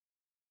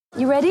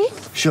You ready?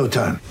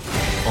 Showtime.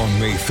 On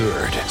May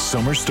 3rd,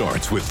 summer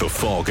starts with The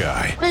Fall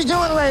Guy. Let's do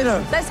it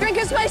later. Let's drink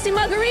a spicy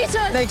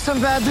margarita. Make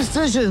some bad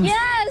decisions.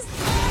 Yes!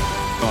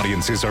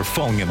 Audiences are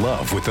falling in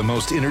love with the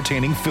most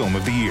entertaining film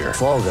of the year.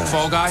 Fall Guy.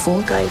 Fall Guy?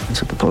 Fall guy.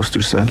 That's what the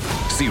poster said.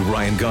 See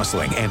Ryan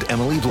Gosling and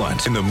Emily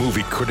Blunt in the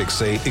movie critics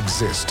say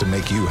exists to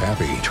make you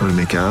happy. Trying to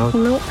make it out?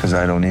 Nope. Because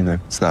I don't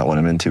either. It's not what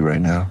I'm into right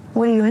now.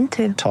 What are you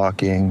into?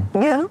 Talking.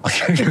 Yeah.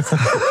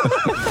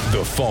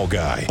 The Fall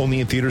Guy.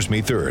 Only in theaters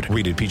May 3rd.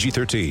 Rated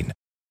PG-13.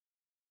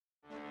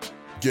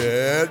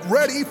 Get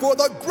ready for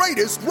the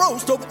greatest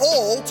roast of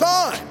all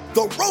time.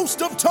 The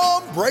Roast of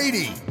Tom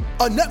Brady.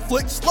 A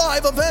Netflix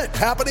live event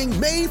happening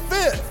May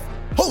 5th.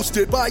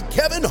 Hosted by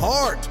Kevin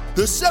Hart.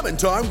 The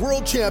 7-time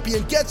world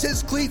champion gets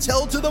his cleats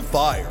held to the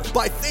fire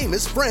by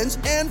famous friends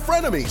and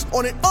frenemies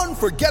on an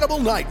unforgettable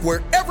night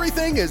where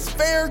everything is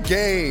fair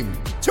game.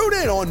 Tune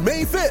in on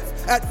May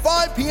 5th at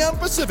 5 p.m.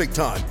 Pacific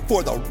time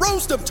for the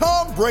Roast of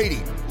Tom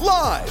Brady.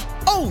 Live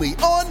only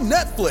on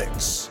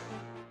Netflix.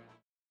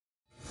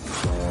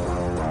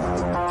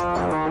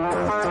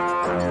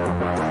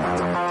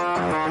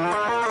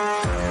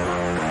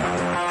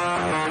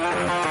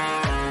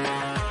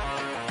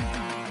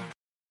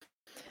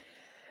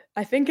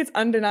 I think it's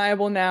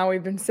undeniable now.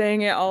 We've been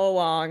saying it all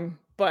along,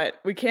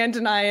 but we can't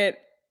deny it.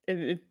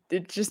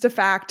 It's just a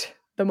fact.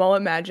 The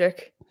mullet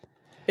magic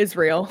is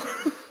real.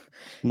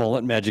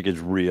 Mullet magic is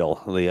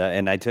real, Leah.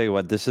 And I tell you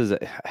what, this is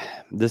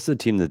a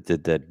team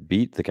that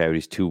beat the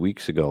Coyotes 2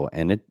 weeks ago.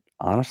 And it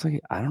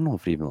honestly, I don't know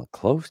if it even looked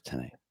close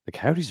tonight. The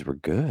Coyotes were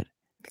good.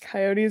 The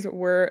Coyotes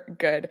were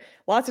good.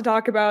 Lots to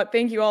talk about.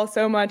 Thank you all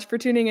so much for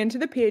tuning in to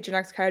the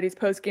PHNX Coyotes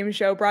post-game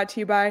show, brought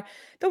to you by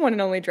the one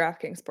and only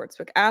DraftKings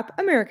Sportsbook app,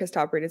 America's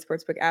top-rated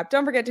sportsbook app.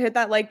 Don't forget to hit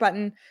that like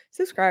button,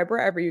 subscribe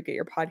wherever you get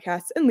your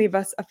podcasts, and leave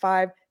us a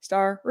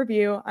 5-star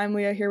review. I'm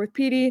Leah here with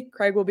Petey.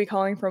 Craig will be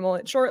calling for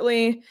Mullet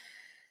shortly.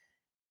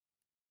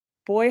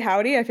 Boy,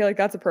 howdy. I feel like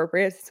that's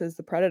appropriate. This is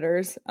the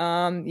Predators.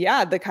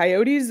 The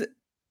Coyotes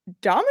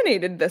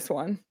dominated this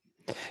one.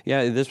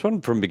 Yeah, this one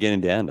from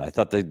beginning to end, I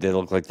thought they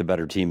looked like the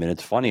better team. And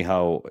it's funny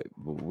how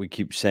we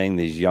keep saying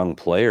these young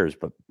players,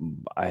 but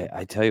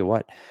I tell you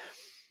what,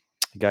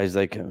 guys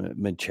like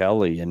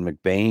Michelli and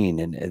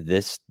McBain and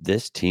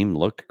this team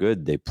looked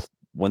good.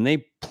 When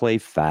they play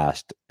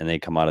fast and they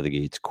come out of the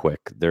gates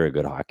quick, they're a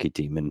good hockey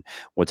team. And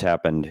what's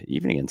happened,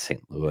 even against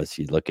St. Louis,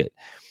 you look at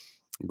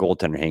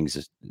goaltender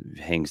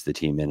hangs the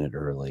team in it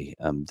early.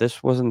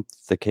 This wasn't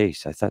the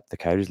case. I thought the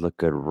Coyotes looked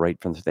good right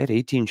from they had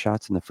 18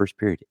 shots in the first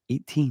period.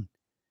 18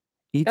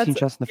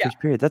 shots in the first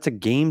period. That's a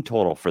game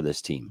total for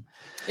this team.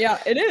 Yeah,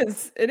 it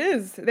is. It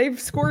is. They've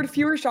scored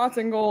fewer shots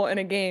on goal in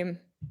a game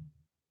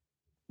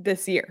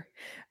this year.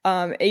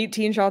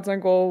 18 shots on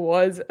goal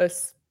was a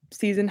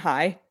season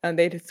high, and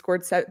they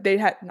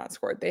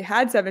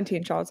had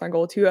 17 shots on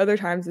goal 2 other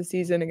times this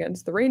season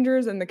against the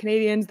Rangers and the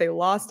Canadiens. They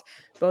lost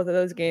both of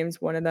those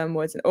games. One of them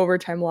was an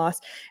overtime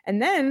loss.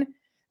 And then,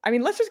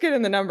 let's just get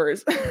in the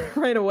numbers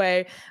right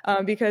away,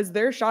 because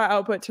their shot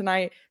output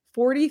tonight,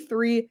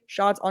 43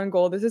 shots on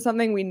goal. This is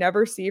something we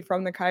never see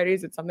from the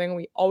Coyotes. It's something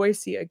we always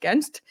see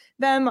against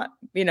them.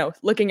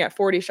 Looking at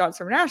 40 shots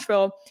from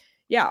Nashville,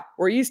 yeah,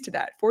 we're used to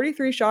that.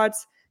 43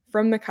 shots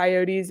from the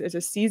Coyotes is a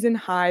season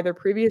high. Their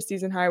previous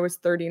season high was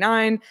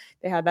 39.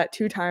 They had that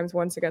 2 times,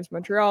 once against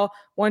Montreal,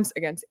 once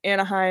against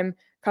Anaheim,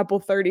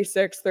 couple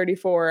 36,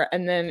 34,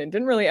 and then it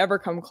didn't really ever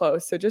come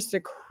close. So just a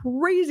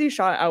crazy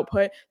shot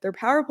output. Their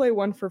power play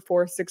 1 for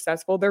 4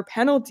 successful. Their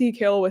penalty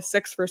kill was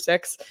 6 for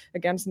 6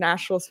 against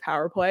Nashville's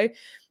power play.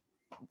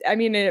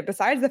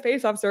 Besides the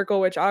faceoff circle,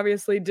 which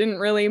obviously didn't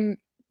really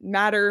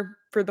matter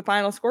for the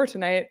final score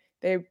tonight,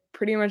 they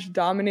pretty much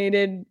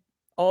dominated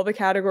all the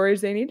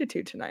categories they needed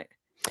to tonight.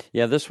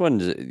 Yeah, this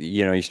one's,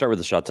 you start with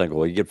the shots on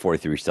goal. You get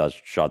 43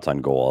 shots on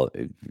goal.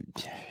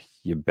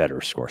 You better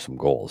score some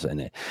goals.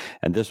 And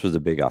this was a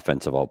big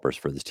offensive outburst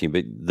for this team.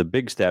 But the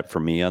big stat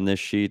for me on this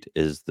sheet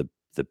is the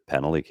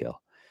penalty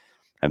kill.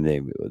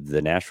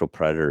 The Nashville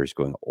Predators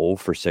going 0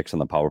 for 6 on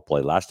the power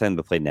play. Last time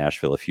they played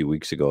Nashville a few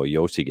weeks ago,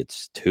 Yossi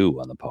gets 2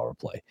 on the power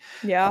play.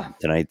 Yeah.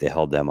 Tonight they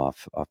held them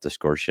off the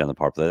score sheet on the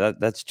power play.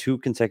 That's 2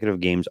 consecutive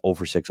games, 0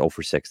 for 6, 0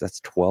 for 6.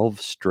 That's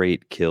 12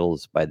 straight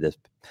kills by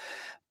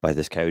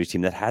this Coyotes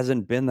team that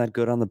hasn't been that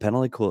good on the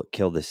penalty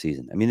kill this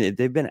season.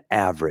 They've been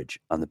average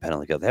on the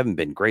penalty kill. They haven't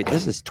been great.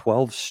 This is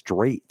 12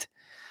 straight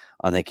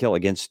on the kill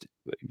against,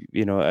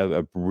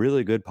 a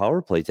really good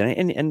power play tonight.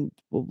 And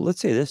well,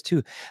 let's say this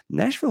too.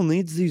 Nashville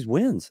needs these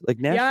wins.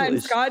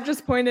 Scott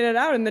just pointed it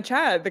out in the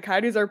chat. The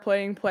Coyotes are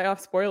playing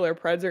playoff spoiler.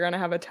 Preds are going to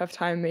have a tough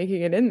time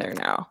making it in there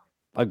now.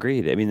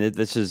 Agreed.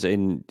 This is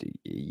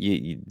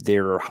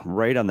they're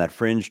right on that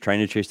fringe, trying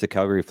to chase the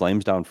Calgary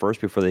Flames down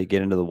first before they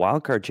get into the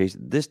wild card chase.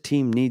 This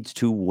team needs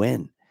to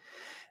win,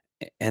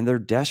 and they're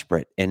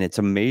desperate. And it's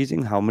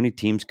amazing how many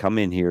teams come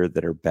in here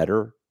that are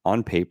better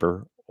on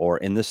paper or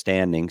in the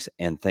standings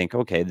and think,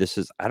 okay, I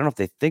don't know if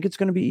they think it's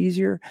going to be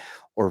easier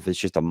or if it's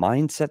just a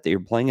mindset that you're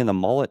playing in the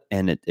mullet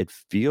and it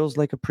feels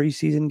like a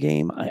preseason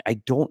game. I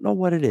don't know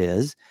what it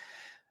is.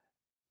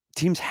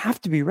 Teams have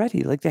to be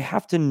ready. They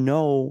have to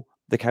know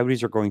the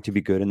Coyotes are going to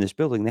be good in this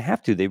building. They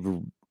have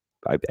to.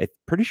 I'm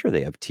pretty sure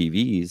they have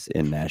TVs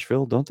in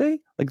Nashville, don't they?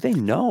 Like, they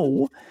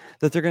know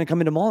that they're going to come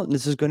into Mullet and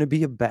this is going to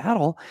be a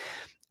battle.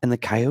 And the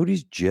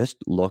Coyotes just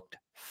looked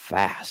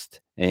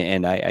fast.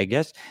 And I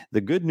guess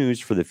the good news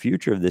for the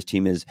future of this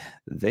team is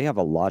they have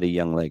a lot of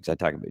young legs. I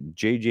talk about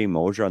JJ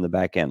Mosier on the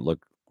back end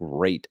looked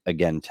great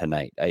again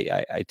tonight.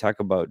 I talk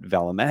about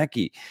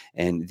Valimaki,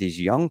 and these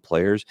young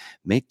players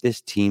make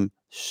this team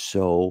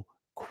so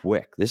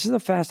quick. This is a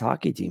fast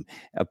hockey team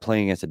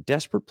playing against a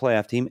desperate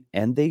playoff team,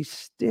 and they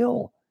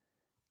still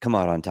come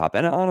out on top.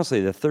 And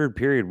honestly, the third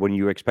period, when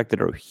you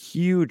expected a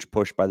huge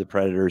push by the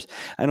Predators,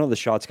 I know the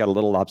shots got a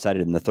little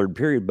lopsided in the third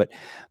period, but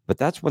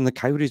that's when the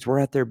Coyotes were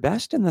at their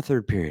best in the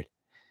third period.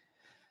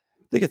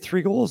 They get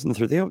 3 goals in the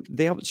third.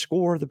 They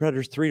outscore the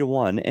Predators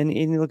 3-1. And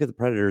you look at the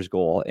Predators'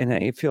 goal, and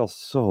I feel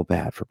so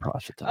bad for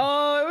Prosvetov.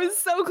 Oh, it was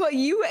so close.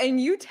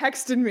 You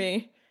texted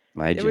me.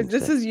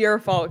 This is your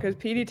fault because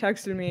PD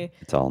texted me.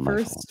 It's all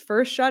my fault.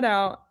 First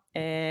shutout,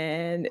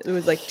 and it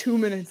was like 2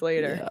 minutes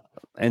later. Yeah.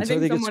 And so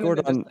they get scored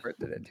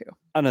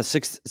on a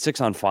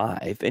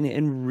 6-on-5.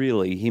 And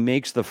really, he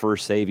makes the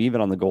first save,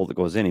 even on the goal that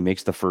goes in. He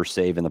makes the first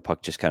save, and the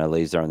puck just kind of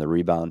lays there on the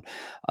rebound.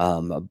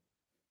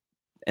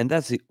 And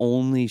that's the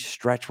only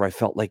stretch where I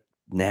felt like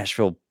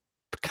Nashville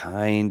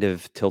kind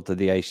of tilted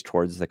the ice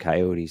towards the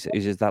Coyotes.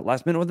 It's just that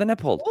last minute with the net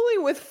pulled. Only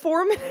with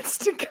 4 minutes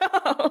to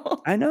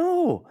go. I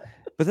know.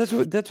 But that's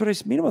what I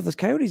mean about those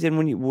Coyotes. And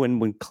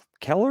when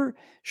Keller,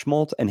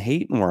 Schmaltz, and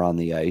Hayton were on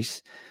the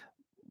ice,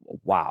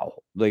 wow,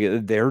 like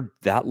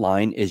that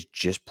line is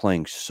just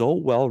playing so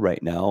well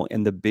right now.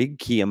 And the big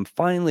key, I'm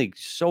finally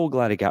so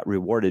glad it got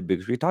rewarded,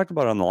 because we talked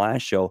about it on the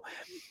last show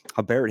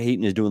how Barrett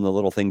Hayton is doing the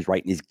little things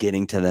right, and he's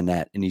getting to the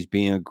net, and he's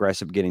being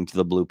aggressive, getting to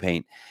the blue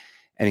paint.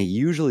 And he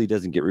usually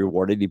doesn't get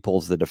rewarded. He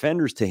pulls the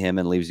defenders to him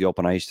and leaves the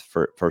open ice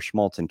for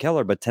Schmaltz and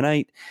Keller. But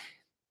tonight,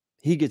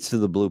 he gets to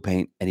the blue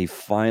paint, and he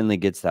finally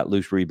gets that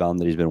loose rebound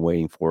that he's been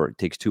waiting for. It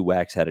takes 2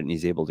 whacks at it, and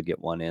he's able to get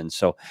one in.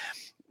 So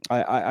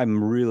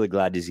I'm really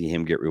glad to see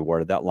him get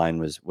rewarded. That line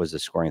was a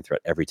scoring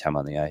threat every time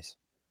on the ice.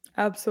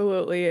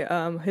 Absolutely.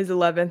 His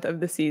 11th of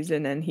the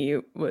season, and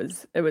it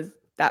was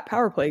that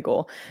power play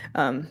goal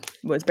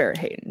was Barrett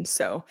Hayton.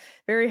 So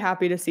very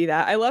happy to see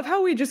that. I love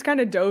how we just kind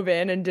of dove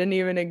in and didn't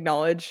even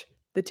acknowledge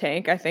the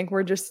tank. I think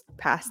we're just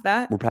past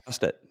that. We're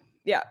past it.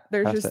 Yeah.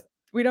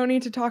 We don't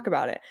need to talk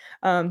about it.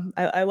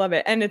 I love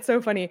it. And it's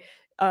so funny.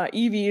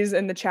 Evie's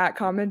in the chat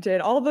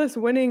commented, all this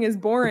winning is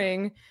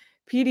boring.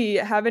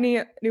 PD, have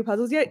any new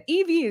puzzles yet?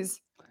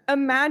 Evie's,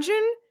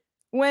 imagine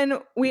when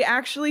we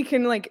actually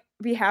can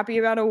be happy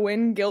about a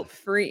win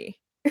guilt-free.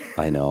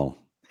 I know.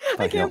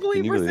 I can't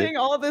believe we're saying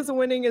all this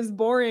winning is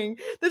boring.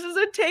 This is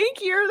a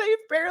tank year.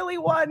 They've barely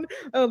won,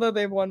 although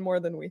they've won more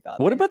than we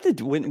thought. What about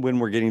when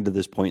we're getting to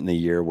this point in the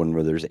year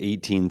where there's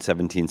 18,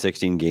 17,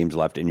 16 games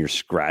left and you're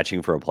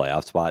scratching for a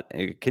playoff spot?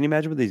 Can you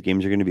imagine what these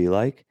games are going to be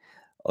like?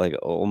 Like,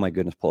 oh my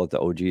goodness, pull out the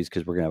OGs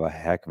because we're going to have a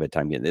heck of a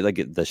time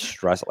getting the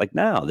stress. Like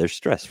now, they're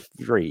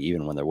stress-free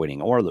even when they're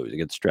winning or losing.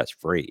 It's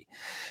stress-free.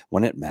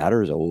 When it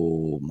matters,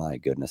 oh my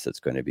goodness,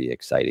 it's going to be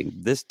exciting.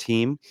 This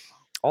team,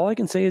 all I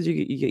can say is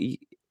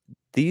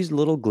these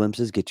little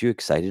glimpses get you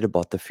excited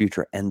about the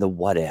future and the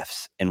what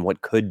ifs and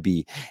what could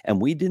be.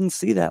 And we didn't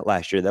see that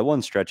last year. That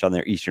one stretch on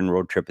their Eastern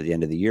road trip at the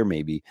end of the year,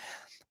 maybe,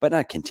 but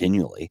not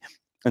continually.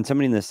 And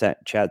somebody in the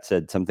chat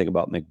said something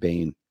about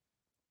McBain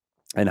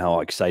and how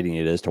exciting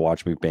it is to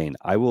watch McBain.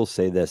 I will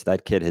say this,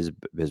 that kid has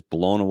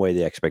blown away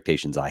the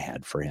expectations I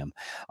had for him.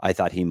 I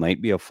thought he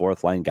might be a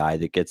 4th line guy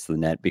that gets the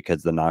net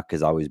because the knock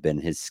has always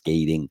been his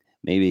skating.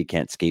 Maybe he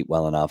can't skate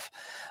well enough.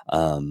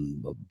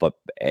 But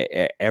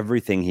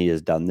everything he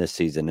has done this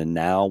season, and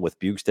now with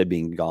Bjugstad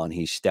being gone,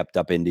 he stepped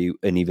up into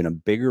an even a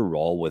bigger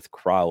role with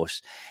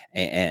Krause,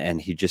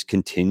 and he just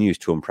continues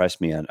to impress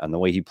me on the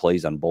way he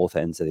plays on both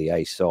ends of the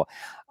ice. So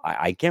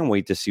I can't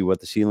wait to see what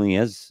the ceiling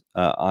is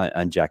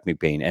on Jack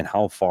McBain and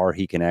how far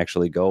he can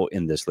actually go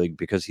in this league,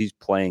 because he's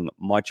playing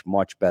much,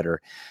 much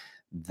better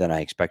than I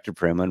expected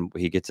for him. And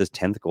he gets his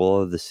 10th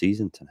goal of the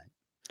season tonight.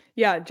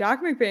 Yeah,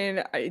 Jack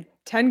McBain,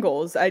 10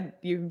 goals.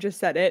 You just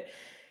said it.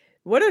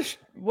 What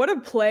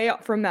a play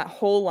from that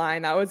whole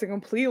line. That was a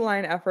complete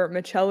line effort.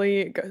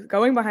 Michelli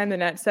going behind the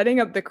net, setting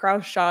up the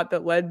Krause shot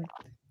that led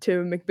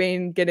to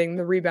McBain getting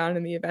the rebound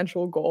and the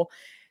eventual goal.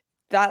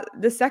 That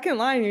the second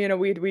line,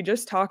 we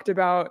just talked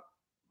about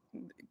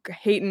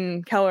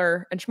Hayton,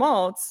 Keller, and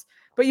Schmaltz,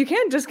 but you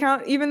can't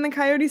discount even the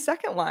Coyotes'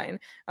 second line.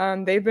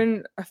 They've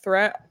been a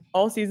threat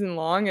all season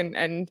long,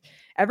 and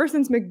ever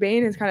since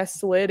McBain has kind of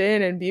slid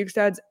in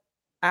Bjugstad's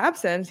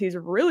absence, he's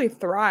really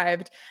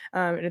thrived,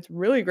 and it's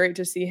really great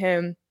to see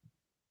him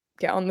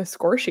get on the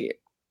score sheet.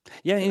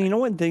 Yeah, and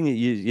one thing that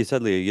you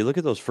said, Leah, you look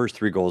at those first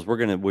 3 goals.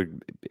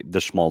 The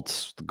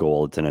Schmaltz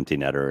goal, it's an empty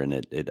netter, and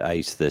it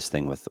iced this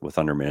thing with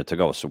under a minute to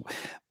go. So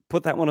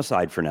put that one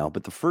aside for now.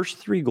 But the first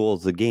 3 goals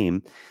of the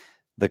game,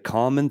 the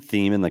common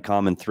theme and the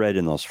common thread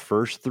in those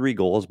first 3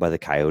 goals by the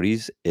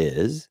Coyotes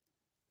is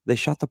they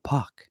shot the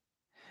puck.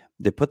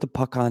 They put the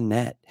puck on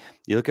net.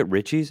 You look at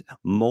Ritchie's,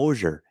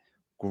 Mosier,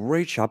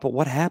 great shot, but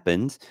what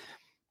happens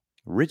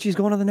Richie's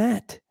going to the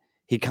net.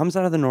 He comes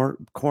out of the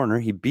corner.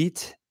 He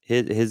beats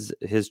his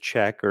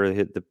check or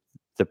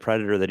the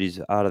predator that he's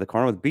out of the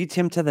corner with, beats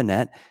him to the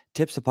net,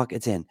 tips the puck.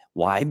 It's in.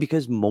 Why?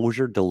 Because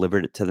Mosier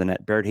delivered it to the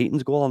net. Barrett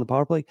Hayton's goal on the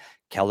power play,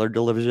 Keller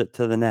delivers it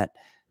to the net.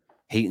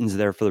 Hayton's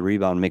there for the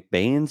rebound.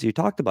 McBain's, you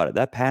talked about it.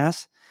 That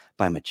pass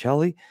by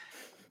Michelli.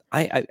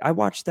 I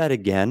watched that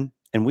again,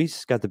 and we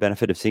got the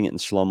benefit of seeing it in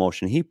slow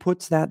motion. He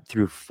puts that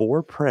through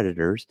 4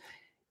 predators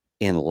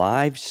in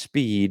live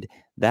speed.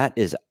 That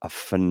is a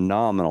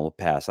phenomenal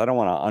pass. I don't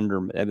want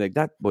to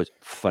that was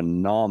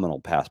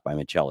phenomenal pass by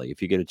Michelli.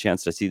 If you get a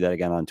chance to see that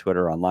again on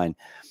Twitter or online,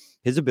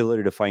 his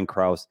ability to find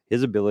Krause,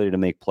 his ability to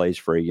make plays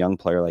for a young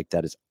player like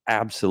that is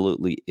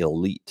absolutely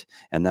elite.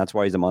 And that's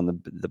why he's among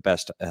the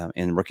best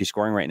in rookie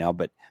scoring right now.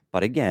 But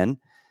again,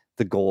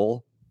 the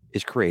goal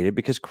is created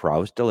because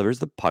Krause delivers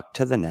the puck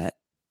to the net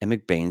and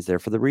McBain's there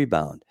for the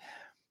rebound.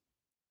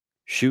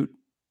 Shoot,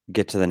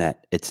 get to the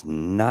net. It's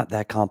not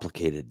that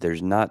complicated.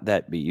 There's not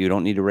that, you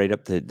don't need to rate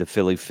up the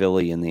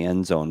Philly in the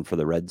end zone for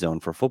the red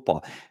zone for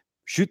football.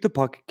 Shoot the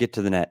puck, get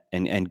to the net,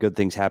 and good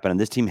things happen. And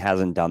this team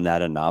hasn't done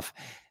that enough.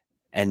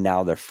 And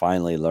now they're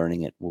finally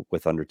learning it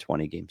with under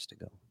 20 games to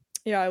go.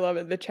 Yeah, I love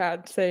it. The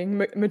chat saying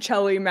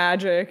Michelli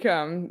magic,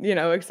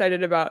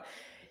 excited about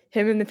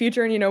him in the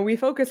future. And, we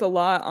focus a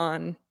lot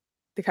on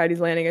the Coyotes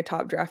landing a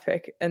top draft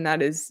pick, and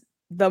that is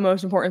the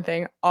most important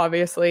thing.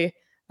 Obviously,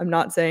 I'm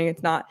not saying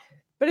it's not,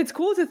 but it's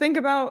cool to think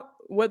about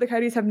what the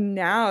Coyotes have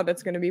now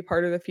that's going to be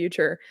part of the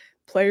future.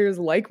 Players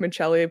like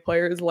Michelli,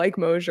 players like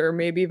Mosier,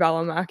 maybe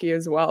Valimaki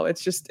as well.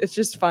 It's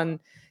just fun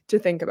to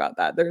think about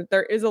that.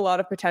 There is a lot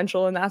of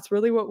potential, and that's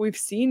really what we've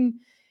seen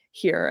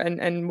here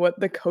and what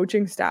the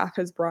coaching staff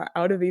has brought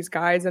out of these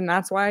guys. And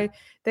that's why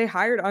they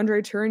hired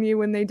Andre Tourigny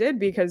when they did,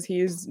 because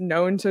he's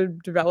known to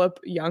develop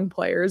young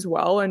players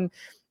well, and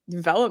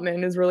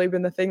development has really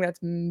been the thing that's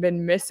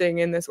been missing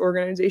in this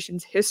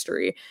organization's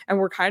history. And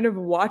we're kind of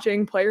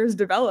watching players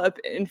develop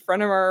in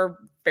front of our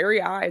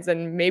very eyes,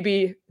 and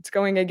maybe it's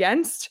going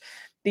against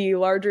the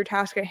larger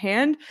task at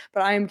hand,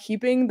 but I am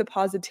keeping the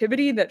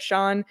positivity that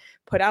Sean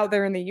put out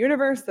there in the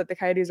universe, that the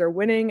Coyotes are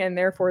winning and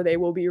therefore they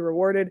will be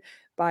rewarded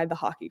by the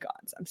hockey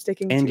gods. I'm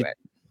sticking to it.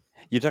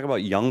 You talk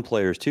about young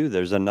players too.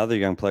 There's another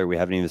young player we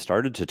haven't even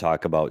started to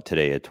talk about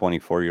today, a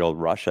 24-year-old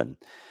Russian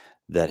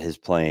that has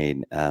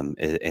played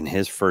in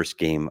his first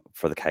game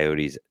for the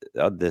Coyotes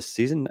this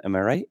season. Am I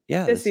right?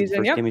 Yeah, this season, is the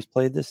first game he's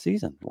played this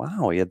season.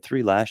 Wow, he had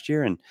 3 last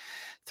year and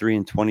 3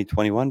 in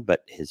 2021,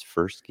 but his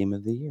first game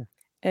of the year.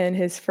 And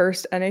his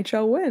first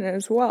NHL win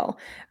as well.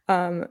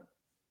 Ivan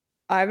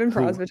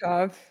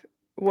Prosvetov.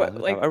 What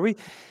a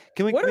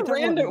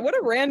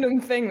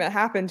random thing that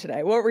happened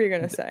today. What were you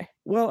going to say?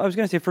 Well, I was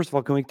going to say, first of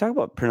all, can we talk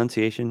about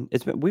pronunciation?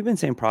 We've been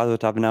saying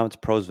Prosvetov, and now it's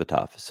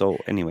Prosvetov. So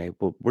anyway,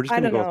 we're just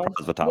going to go with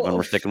Prosvetov, and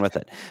we're sticking with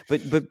it.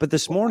 But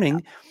this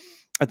morning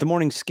at the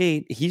morning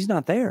skate, he's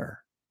not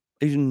there.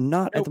 He's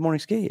not at the morning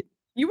skate.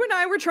 You and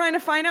I were trying to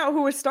find out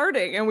who was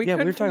starting, and we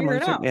couldn't figure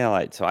it out.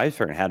 Yeah, so I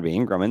figured it had to be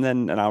Ingram, and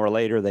then an hour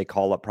later they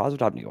call up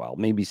Prosvetov, and you go, well,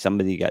 maybe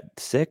somebody got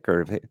sick,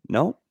 or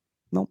no,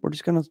 we're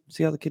just going to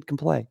see how the kid can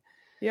play.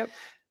 Yep.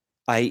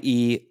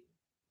 I.e.,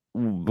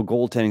 the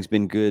goaltending's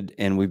been good,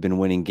 and we've been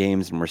winning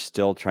games, and we're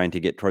still trying to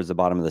get towards the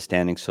bottom of the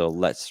standings. So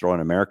let's throw an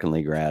American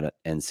Leaguer at it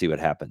and see what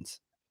happens.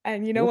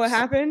 And you know what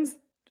happens?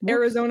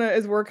 Arizona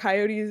is where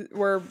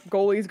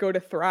goalies go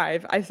to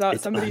thrive. I saw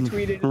somebody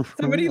tweeted.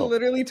 Somebody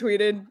literally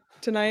tweeted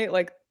tonight,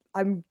 like,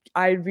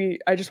 I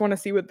just want to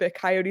see what the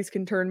Coyotes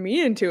can turn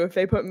me into if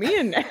they put me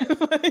in there.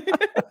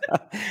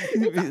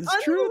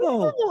 It's true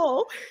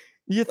though.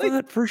 You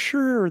thought for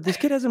sure this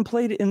kid hasn't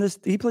played in this.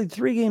 He played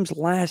 3 games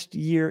last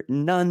year,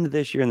 none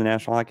this year in the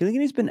National Hockey League,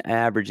 and he's been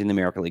average in the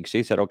American League. So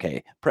he said,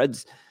 okay,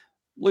 Preds,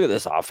 look at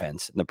this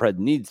offense, and the Preds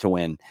needs to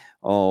win.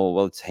 Oh,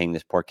 well, let's hang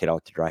this poor kid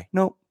out to dry.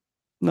 Nope.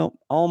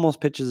 Almost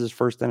pitches his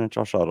first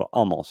NHL shuttle.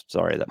 Almost.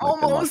 Sorry, that might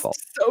be my fault.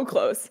 So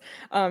close.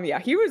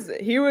 He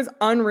was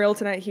unreal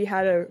tonight. He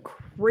had a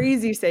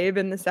crazy save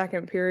in the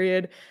second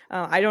period.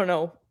 I don't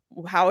know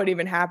how it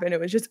even happened.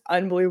 It was just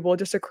unbelievable.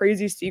 Just a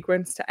crazy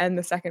sequence to end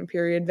the second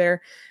period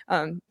there.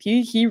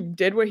 He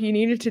did what he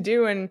needed to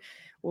do. And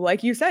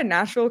like you said,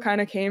 Nashville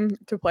kind of came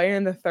to play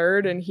in the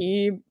third, and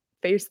he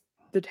faced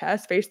the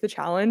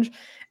challenge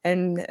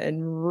and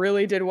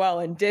really did well,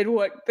 and did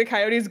what the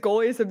Coyotes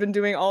goalies have been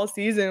doing all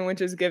season,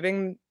 which is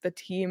giving the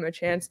team a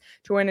chance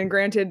to win. And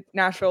granted,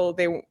 Nashville,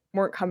 they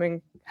weren't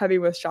coming heavy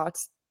with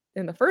shots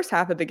in the first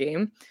half of the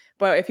game,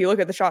 but if you look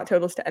at the shot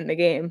totals to end the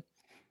game,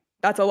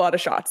 that's a lot of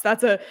shots.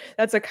 That's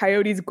a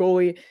Coyotes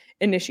goalie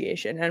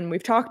initiation, and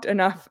we've talked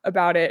enough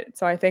about it.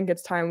 So I think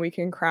it's time we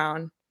can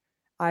crown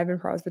Ivan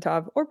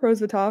Prosvetov or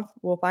Prosvetov.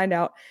 We'll find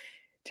out.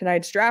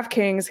 Tonight's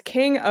DraftKings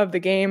king of the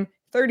game,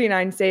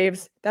 39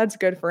 saves. That's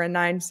good for a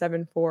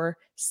 .974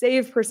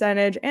 save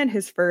percentage and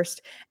his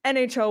first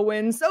NHL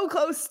win. So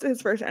close to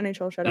his first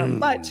NHL shutout.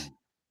 But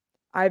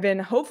Ivan,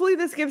 hopefully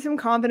this gives him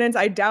confidence.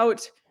 I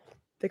doubt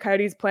the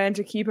Coyotes plan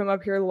to keep him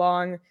up here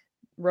long.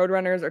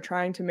 Roadrunners are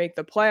trying to make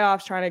the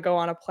playoffs, trying to go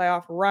on a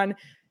playoff run,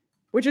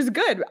 which is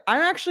good.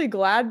 I'm actually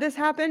glad this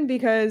happened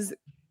because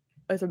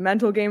it's a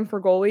mental game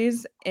for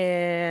goalies,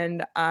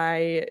 and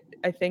I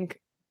think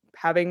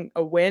having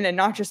a win, and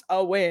not just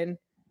a win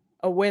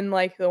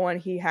like the one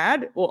he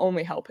had, will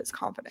only help his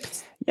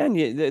confidence. Yeah, and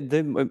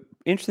the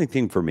interesting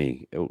thing for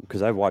me,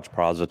 because I've watched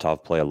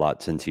Prosvetov play a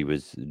lot since he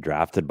was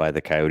drafted by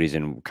the Coyotes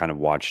and kind of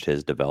watched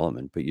his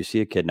development. But you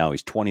see a kid now,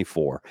 he's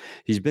 24.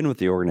 He's been with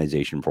the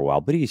organization for a while,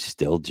 but he's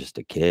still just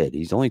a kid.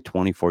 He's only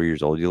 24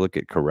 years old. You look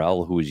at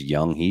Carell, who's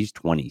young, he's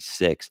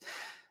 26.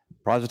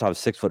 Prosvetov's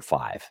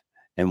 6'5".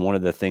 And one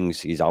of the things,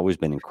 he's always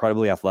been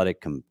incredibly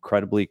athletic,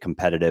 incredibly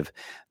competitive.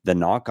 The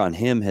knock on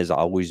him has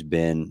always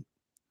been,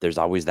 there's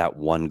always that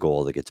one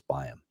goal that gets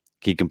by him.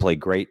 He can play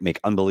great,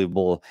 make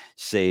unbelievable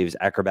saves,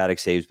 acrobatic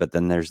saves, but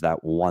then there's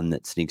that one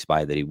that sneaks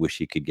by that he wish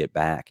he could get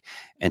back.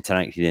 And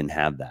tonight he didn't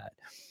have that.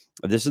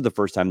 This is the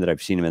first time that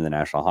I've seen him in the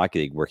National Hockey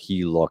League where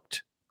he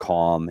looked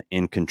calm,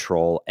 in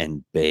control,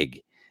 and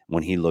big.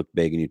 When he looked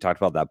big, and you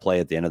talked about that play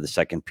at the end of the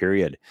second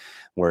period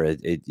where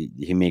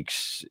he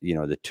makes,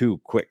 the two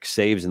quick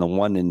saves and the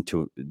one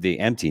into the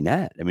empty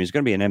net. I mean, it's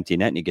going to be an empty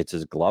net and he gets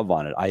his glove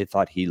on it. I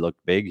thought he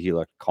looked big. He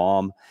looked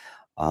calm.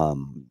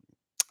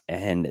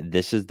 And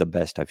this is the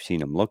best I've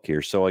seen him look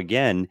here. So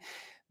again,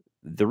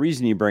 the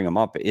reason you bring him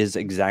up is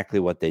exactly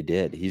what they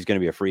did. He's going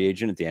to be a free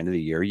agent at the end of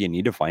the year. You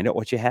need to find out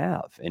what you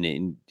have.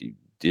 And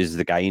is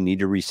the guy you need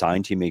to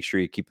re-sign to make sure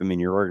you keep him in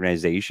your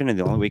organization. And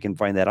the only way you can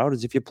find that out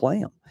is if you play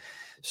him.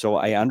 So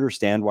I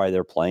understand why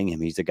they're playing him.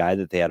 He's a guy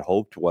that they had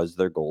hoped was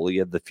their goalie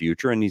of the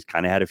future, and he's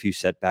kind of had a few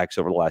setbacks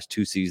over the last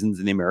 2 seasons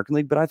in the American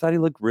League, but I thought he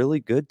looked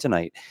really good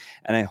tonight,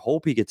 and I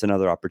hope he gets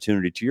another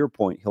opportunity. To your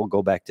point, he'll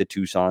go back to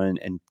Tucson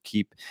and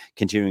keep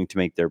continuing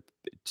to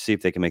see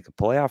if they can make the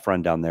playoff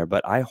run down there,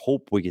 but I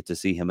hope we get to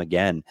see him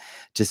again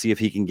to see if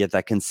he can get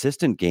that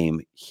consistent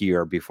game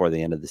here before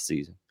the end of the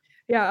season.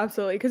 Yeah,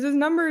 absolutely, because his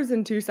numbers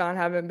in Tucson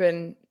haven't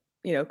been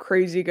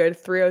crazy good.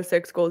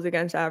 306 goals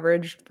against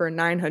average for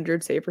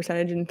 900 save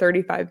percentage in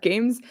 35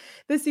 games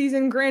this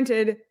season.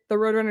 Granted, the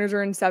Roadrunners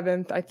are in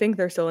 7th. I think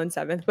they're still in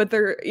 7th, but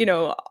they're,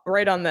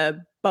 right on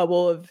the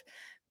bubble of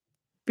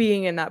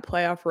being in that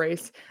playoff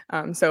race.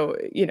 So,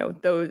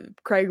 though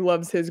Craig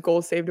loves his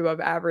goals saved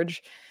above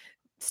average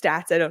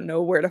stats, I don't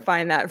know where to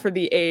find that for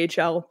the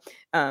AHL.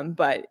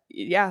 But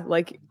yeah,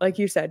 like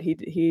you said,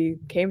 he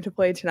came to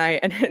play tonight,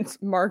 and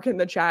it's Mark in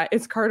the chat.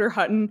 Is Carter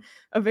Hutton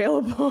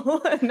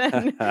available? And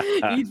then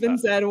Ethan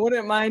said,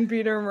 wouldn't mind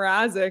Peter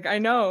Mrazek. I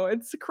know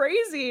it's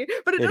crazy,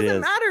 but it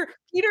doesn't matter.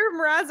 Peter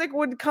Mrazek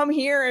would come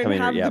here and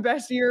have the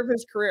best year of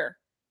his career.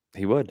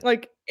 He would.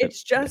 Like,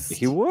 it's just,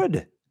 he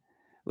would.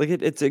 Like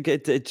it's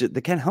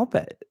they can't help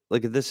it.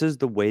 Like, this is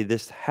the way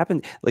this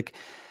happened. Like,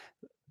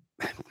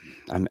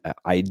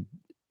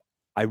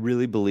 I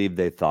really believe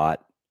they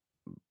thought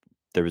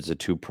there was a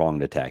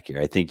 2-pronged attack here.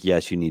 I think,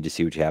 yes, you need to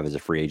see what you have as a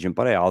free agent,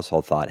 but I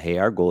also thought, hey,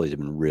 our goalies have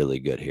been really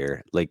good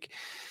here. Like,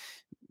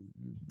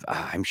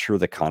 I'm sure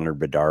the Connor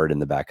Bedard in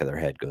the back of their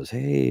head goes,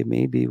 hey,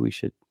 maybe we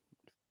should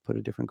put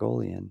a different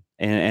goalie in.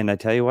 And I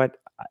tell you what,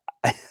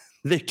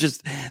 they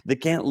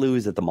can't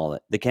lose at the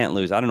Mullet. They can't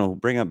lose. I don't know.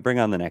 Bring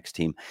on the next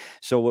team.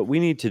 So what we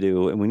need to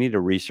do, and we need a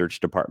research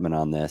department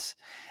on this,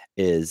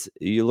 is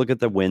you look at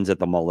the wins at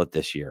the Mullet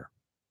this year.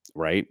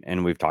 Right.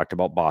 And we've talked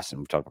about Boston.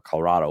 We've talked about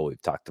Colorado.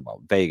 We've talked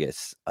about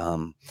Vegas.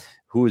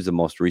 Who is the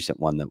most recent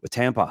one that with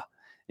Tampa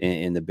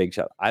in the Big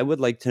Shot? I would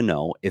like to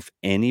know if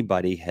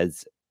anybody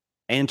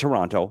and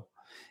Toronto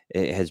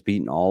has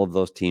beaten all of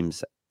those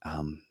teams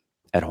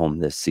at home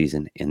this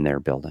season in their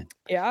building.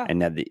 Yeah. And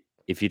now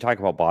if you talk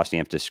about Boston,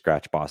 you have to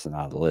scratch Boston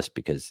out of the list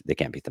because they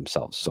can't beat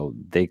themselves. So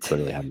they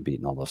clearly haven't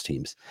beaten all those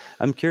teams.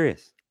 I'm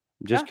curious.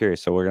 I'm just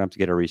curious. So we're going to have to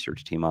get a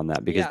research team on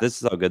that because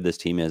this is how good this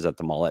team is at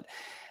the Mullet.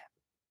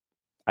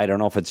 I don't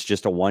know if it's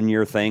just a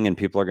 1-year thing and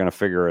people are going to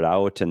figure it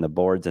out, and the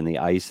boards and the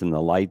ice and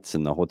the lights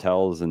and the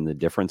hotels and the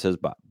differences.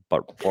 But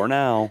for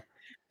now,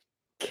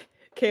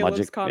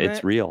 Caleb's comment,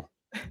 it's real.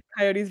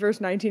 Coyotes versus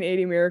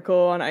 1980 Miracle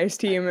on ice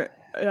team.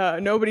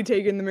 Nobody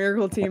taking the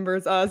Miracle team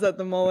versus us at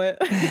the Mullet.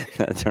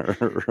 That's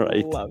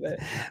right. Love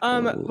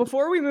it.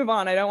 Before we move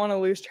on, I don't want to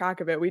lose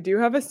track of it. We do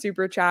have a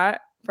super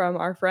chat from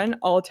our friend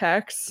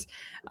Altex.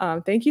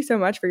 Thank you so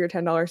much for your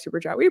 $10 super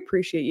chat. We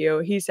appreciate you.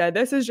 He said,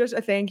 this is just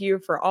a thank you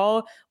for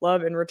all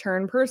love in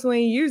return.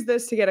 Personally, use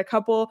this to get a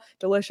couple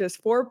delicious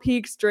Four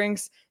Peaks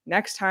drinks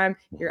next time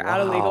you're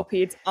out of Legal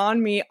Pete's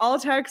on me.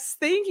 Altex,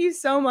 thank you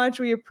so much.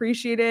 We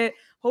appreciate it.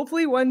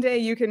 Hopefully one day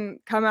you can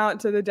come out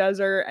to the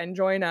desert and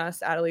join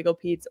us at Illegal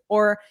Pete's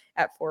or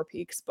at Four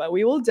Peaks, but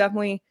we will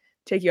definitely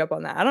take you up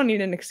on that. I don't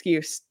need an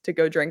excuse to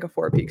go drink a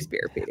Four Peaks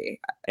beer, PD.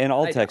 And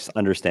Altex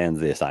understands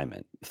the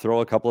assignment.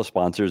 Throw a couple of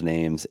sponsors'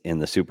 names in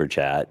the super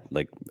chat.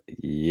 Like,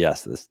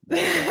 yes, this.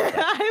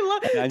 I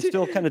love. I'm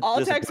still kind of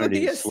Altex with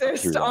the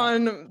assist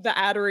on the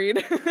ad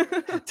read.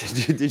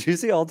 Did you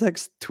see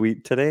Altex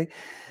tweet today?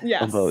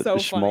 Yes, about so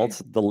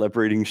Schmaltz, funny. the lip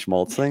reading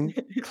Schmaltz thing.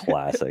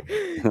 Classic.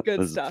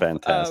 Good stuff.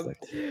 Fantastic.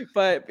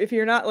 But if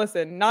you're not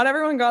not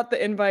everyone got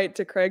the invite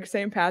to Craig's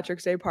St.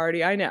 Patrick's Day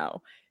party. I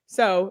know.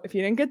 So if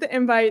you didn't get the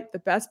invite, the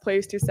best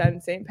place to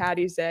send St.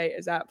 Patty's Day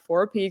is at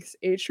Four Peaks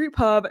H Street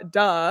Pub.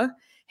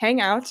 Hang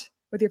out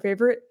with your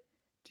favorite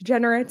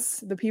degenerates,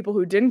 the people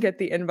who didn't get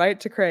the invite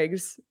to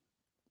Craig's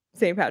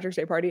St. Patrick's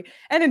Day party,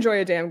 and enjoy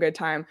a damn good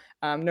time.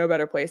 No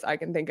better place I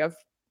can think of.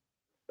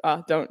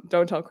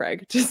 Don't tell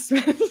Craig. Just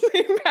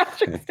St.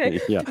 Patrick's Day.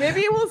 Yeah.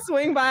 Maybe we'll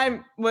swing by.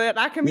 Well,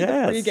 that can be the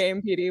Yes.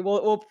 pregame, PD.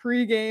 We'll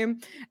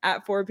pregame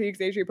at Four Peaks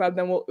Atria Pub,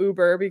 then we'll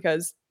Uber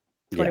because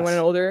 21 Yes.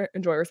 and older,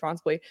 enjoy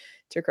responsibly,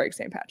 to Craig's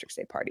St. Patrick's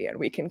Day party, and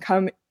we can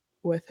come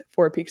with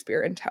Four Peaks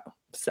beer in tow.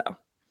 So,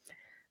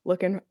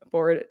 looking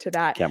forward to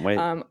that. Can't wait.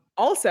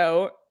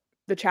 Also,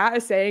 the chat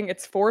is saying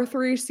it's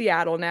 4-3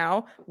 Seattle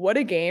now. What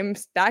a game.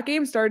 That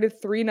game started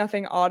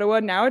 3-0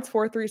 Ottawa. Now it's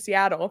 4-3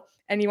 Seattle.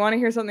 And you want to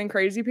hear something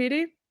crazy,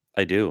 PD?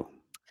 I do.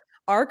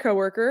 Our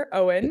coworker,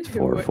 Owen. It's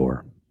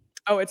 4-4.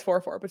 Oh, it's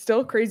 4-4, but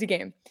still crazy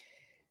game.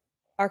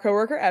 Our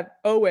coworker,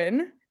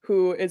 Owen,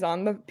 who is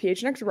on the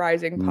PHNX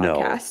Rising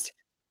podcast,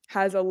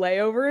 has a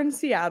layover in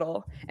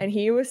Seattle. And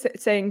he was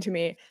saying to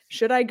me,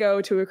 should I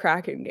go to a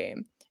Kraken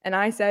game? And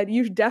I said,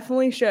 you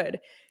definitely should.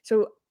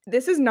 So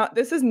this is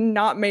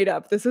not made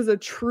up. This is a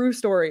true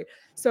story.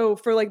 So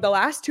for like the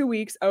last 2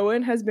 weeks,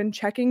 Owen has been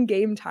checking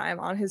Game Time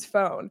on his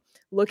phone,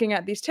 looking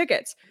at these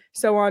tickets.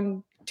 So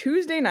on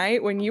Tuesday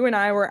night, when you and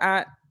I were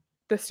at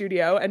the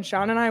studio and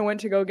Sean and I went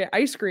to go get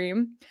ice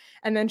cream,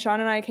 and then Sean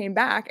and I came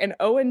back, and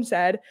Owen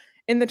said,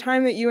 in the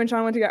time that you and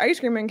Sean went to get ice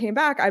cream and came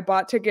back, I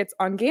bought tickets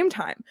on Game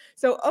Time.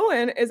 So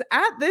Owen is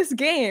at this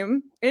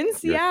game in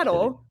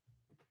Seattle,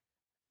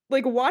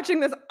 like watching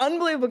this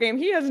unbelievable game.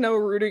 He has no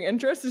rooting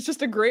interest. It's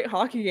just a great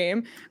hockey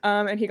game.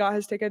 And he got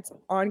his tickets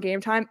on Game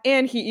Time.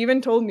 And he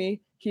even told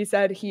me, he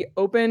said he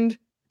opened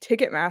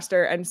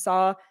Ticketmaster and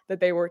saw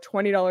that they were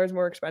 $20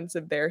 more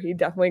expensive there. He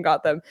definitely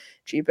got them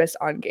cheapest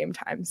on Game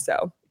Time.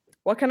 So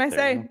what can I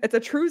say? It's a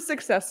true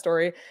success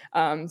story.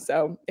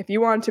 So if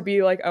you want to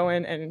be like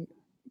Owen and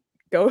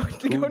go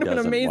to an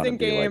amazing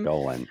game.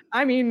 Like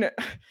I mean,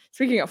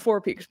 speaking of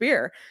Four Peaks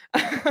beer,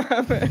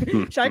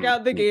 check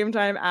out the Game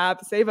Time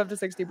app. Save up to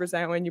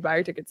 60% when you buy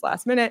your tickets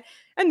last minute.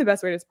 And the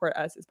best way to support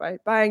us is by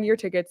buying your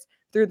tickets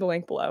through the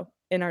link below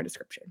in our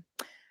description.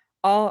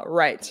 All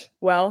right.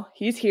 Well,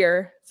 he's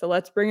here, so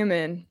let's bring him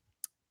in.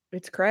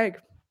 It's Craig.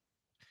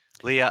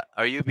 Leah,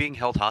 are you being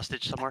held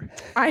hostage somewhere?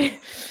 I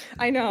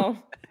know.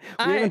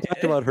 We haven't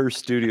talked about her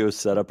studio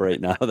setup right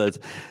now. It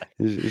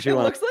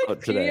looks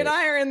like Petey and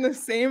I are in the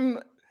same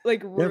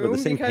room the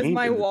same because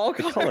my wall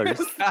colors.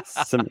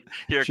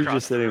 You're she's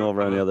just sitting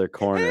over on the other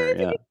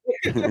corner.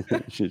 Yeah,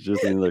 she's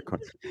just in the other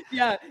corner.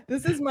 Yeah,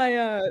 this is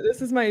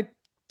my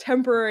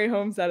temporary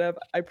home setup.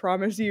 I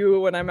promise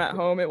you, when I'm at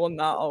home, it will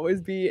not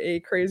always be a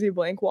crazy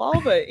blank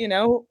wall, but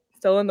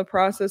still in the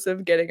process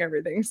of getting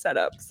everything set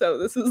up. So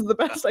this is the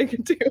best I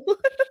can do.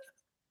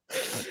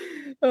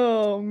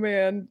 Oh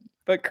man.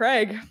 But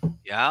Craig.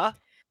 Yeah?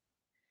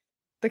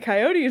 The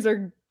Coyotes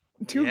are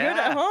too good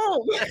at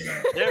home.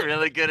 They're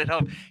really good at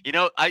home. You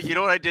know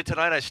what I did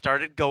tonight? I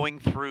started going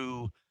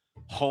through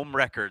home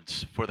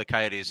records for the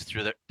Coyotes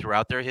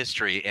throughout their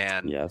history,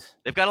 and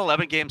they've got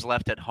 11 games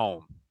left at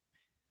home.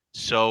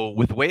 So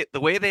with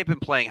the way they've been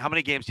playing, how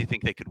many games do you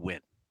think they could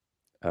win?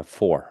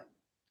 4.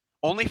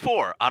 Only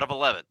 4 out of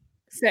 11.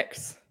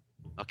 6.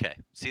 Okay.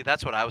 See,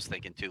 that's what I was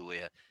thinking too,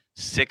 Leah.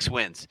 6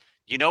 wins.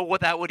 You know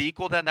what that would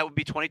equal then? That would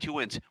be 22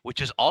 wins,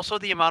 which is also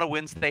the amount of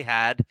wins they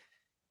had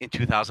in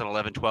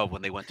 2011-12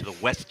 when they went to the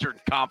Western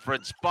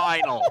Conference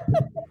Final.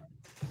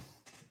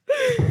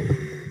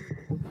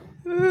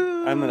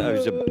 I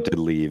was about to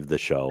leave the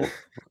show.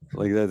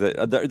 Like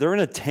they're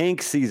in a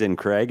tank season,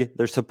 Craig.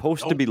 They're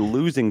supposed to be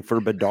losing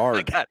for Bedard.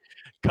 I got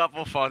a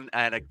couple fun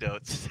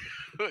anecdotes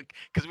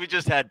because we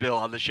just had Bill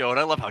on the show, and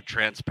I love how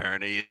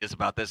transparent he is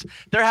about this.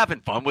 They're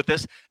having fun with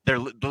this.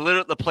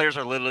 The players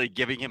are literally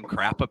giving him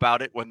crap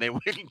about it when they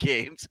win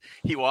games.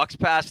 He walks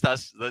past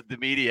us, the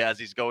media, as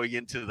he's going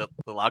into the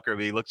locker room.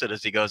 He looks at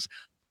us. He goes,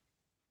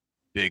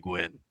 "Big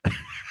win."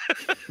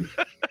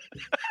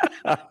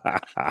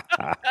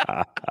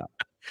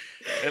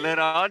 And then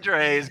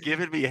Andre is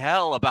giving me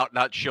hell about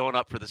not showing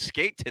up for the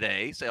skate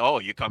today. Say, "Oh,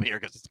 you come here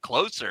because it's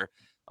closer."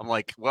 I'm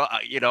like, "Well,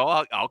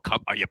 I'll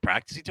come. Are you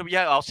practicing to me?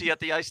 Yeah, I'll see you at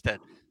the ice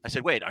tent." I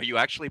said, "Wait, are you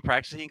actually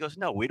practicing?" He goes,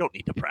 "No, we don't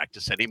need to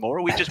practice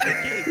anymore. We just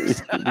win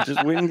games." We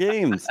just win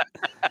games.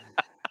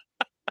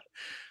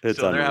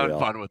 So they're having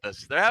fun with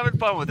this. They're having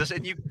fun with this,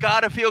 and you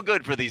got to feel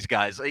good for these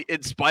guys.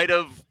 In spite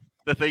of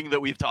the thing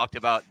that we've talked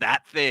about,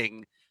 that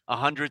thing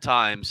 100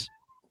 times,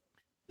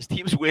 this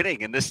team's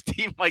winning, and this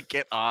team might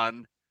get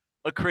on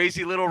a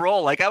crazy little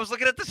roll. Like, I was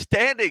looking at the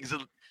standings,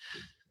 and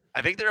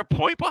I think they're a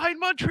point behind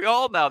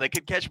Montreal now. They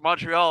could catch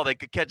Montreal. They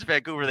could catch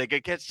Vancouver. They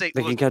could catch St.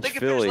 Louis. They can catch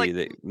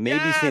Philly.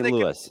 Maybe St.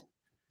 Louis.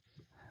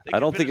 I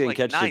don't think they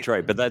can catch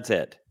Detroit, but that's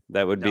it.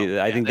 That would be.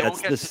 I think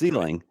that's the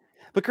ceiling.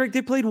 But Craig,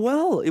 they played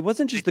well. It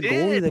wasn't just the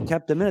goalie that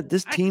kept them in it.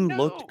 This team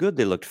looked good.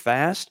 They looked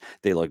fast.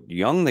 They looked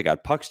young. They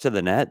got pucks to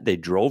the net. They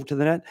drove to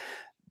the net.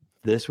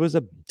 This was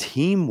a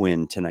team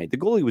win tonight. The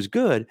goalie was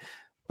good,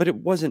 but it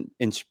wasn't.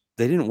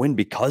 They didn't win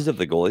because of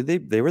the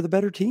goalie. They were the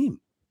better team.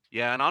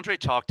 Yeah, and Andre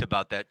talked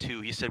about that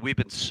too. He said we've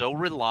been so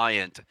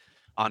reliant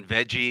on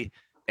Veggie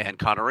and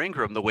Connor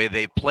Ingram, the way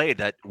they've played,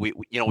 that we've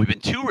been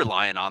too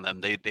reliant on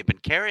them. They've been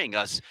carrying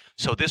us.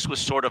 So this was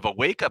sort of a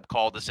wake-up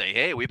call to say,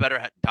 hey, we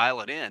better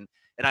dial it in.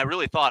 And I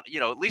really thought,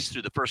 at least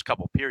through the first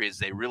couple periods,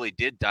 they really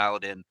did dial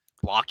it in,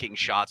 blocking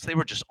shots. They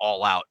were just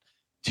all out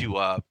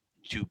to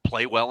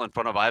play well in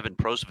front of Ivan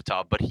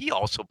Prosvetov, but he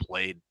also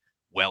played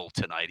well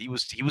tonight. He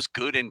was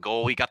good in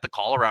goal. He got the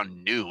call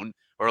around noon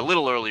or a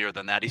little earlier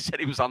than that. He said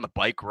he was on the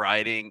bike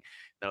riding.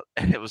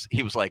 And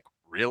he was like,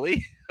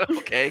 really?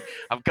 Okay,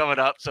 I'm coming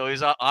up. So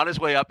he's on his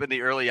way up in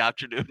the early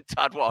afternoon.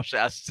 Todd Walsh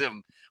asks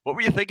him, what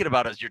were you thinking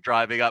about as you're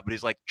driving up? And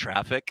he's like,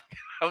 traffic.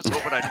 I was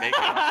hoping I'd make it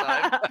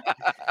on time.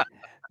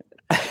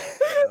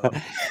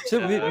 So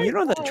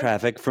that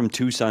traffic from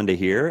Tucson to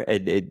here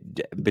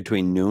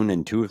between noon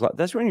and 2 o'clock,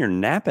 that's when you're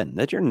napping.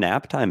 That's your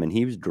nap time. And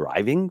he was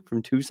driving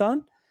from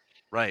Tucson?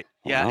 Right.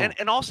 Yeah. Wow.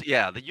 And also,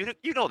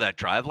 that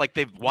drive, like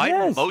they've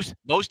widened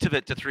most of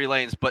it to 3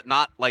 lanes, but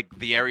not like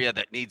the area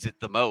that needs it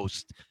the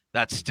most.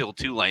 That's still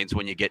 2 lanes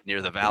when you get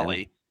near the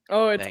valley.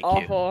 Oh, it's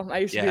awful. I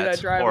used to do that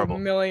drive horrible. a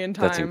million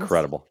times. That's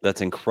incredible.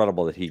 That's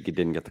incredible that he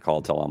didn't get the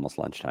call till almost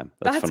lunchtime.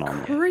 That's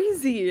phenomenal.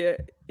 Crazy.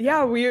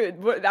 Yeah,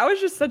 that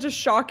was just such a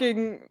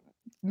shocking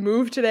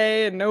move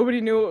today, and nobody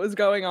knew what was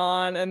going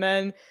on. And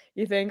then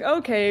you think,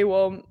 okay,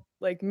 well,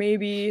 like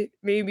maybe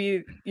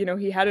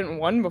he hadn't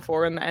won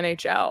before in the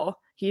NHL.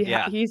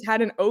 He's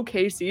had an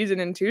okay season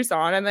in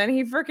Tucson, and then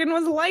he freaking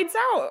was lights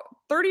out.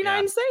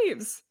 39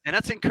 saves. And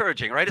that's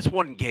encouraging, right? It's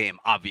one game,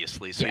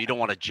 obviously, so you don't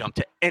want to jump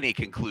to any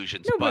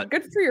conclusions. No, but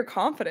good for your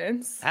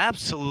confidence.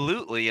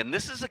 Absolutely. And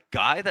this is a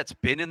guy that's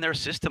been in their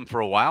system for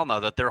a while now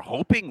that they're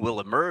hoping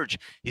will emerge.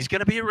 He's going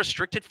to be a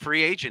restricted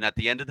free agent at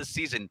the end of the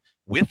season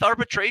with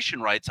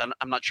arbitration rights.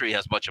 I'm not sure he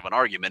has much of an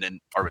argument in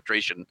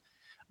arbitration,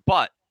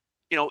 but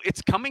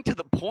it's coming to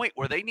the point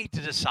where they need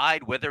to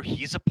decide whether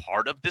he's a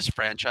part of this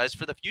franchise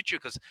for the future.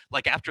 Because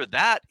after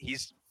that,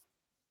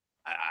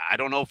 I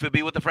don't know if he'll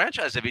be with the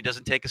franchise if he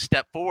doesn't take a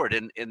step forward.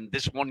 And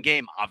this one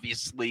game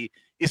obviously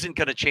isn't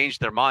going to change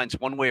their minds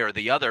one way or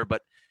the other,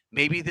 but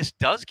maybe this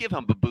does give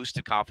him a boost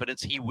of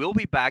confidence. He will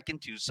be back in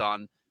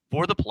Tucson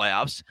for the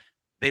playoffs.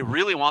 They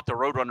really want the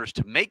Roadrunners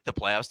to make the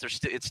playoffs.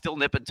 It's still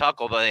nip and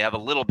tuck, although they have a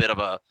little bit of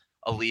a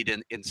lead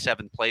in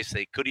 7th place.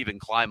 They could even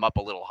climb up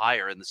a little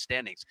higher in the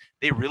standings.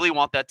 They really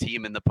want that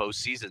team in the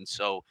postseason.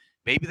 So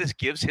maybe this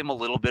gives him a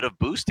little bit of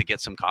boost to get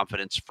some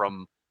confidence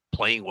from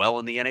playing well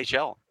in the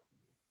NHL.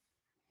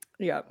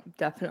 Yeah,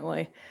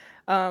 definitely.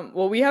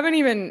 Well, we haven't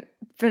even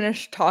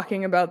finished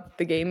talking about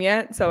the game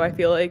yet, so I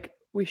feel like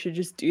we should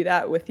just do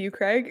that with you,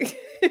 Craig,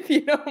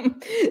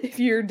 if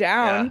you're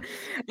down.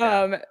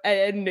 Yeah.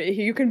 And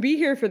you can be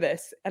here for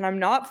this. And I'm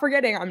not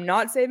forgetting, I'm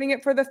not saving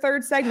it for the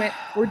 3rd segment.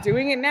 We're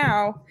doing it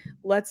now.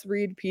 Let's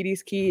read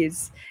Petey's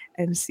keys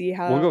and see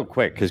how. We'll go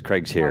quick because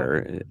Craig's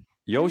here.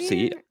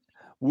 Yossi,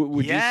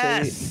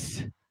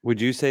 would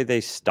you say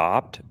they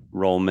stopped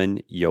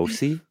Roman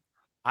Yossi?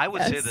 I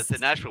would say that the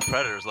Nashville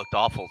Predators looked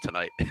awful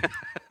tonight.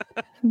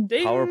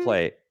 Power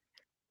play.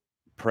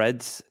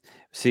 Preds.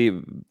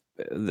 See,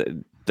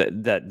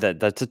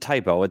 that's a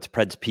typo. It's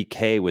Preds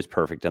PK was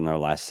perfect in their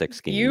last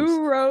 6 games.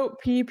 You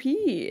wrote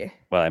PP.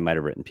 Well, I might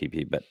have written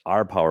PP, but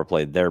our power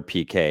play, their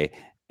PK,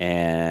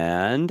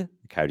 and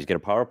the Coyotes get a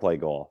power play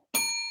goal.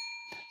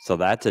 So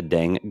that's a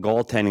ding.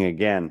 Goaltending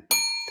again.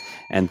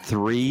 And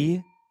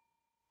 3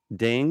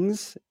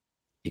 dings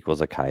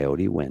equals a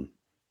Coyote win.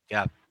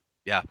 Yeah.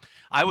 Yeah.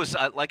 I was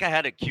I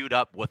had it queued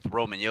up with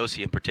Roman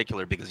Yossi in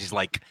particular because he's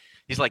like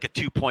a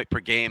 2-point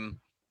per game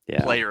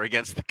player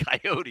against the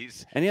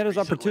Coyotes. And he had his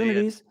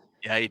opportunities.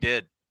 Yeah, he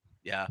did.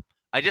 Yeah.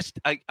 I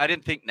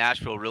didn't think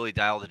Nashville really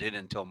dialed it in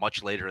until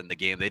much later in the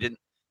game. They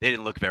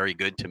didn't look very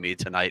good to me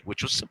tonight,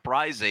 which was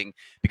surprising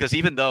because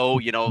even though,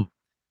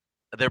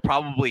 they're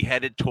probably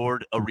headed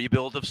toward a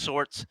rebuild of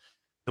sorts,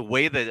 the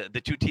way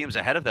the 2 teams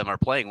ahead of them are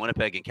playing,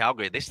 Winnipeg and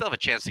Calgary, they still have a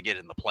chance to get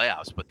in the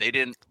playoffs, but they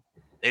didn't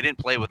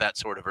play with that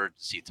sort of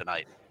urgency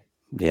tonight.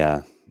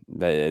 Yeah,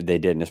 they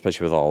didn't,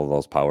 especially with all of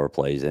those power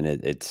plays. And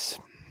it's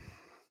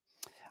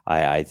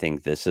I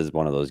think this is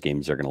one of those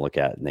games they're going to look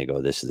at and they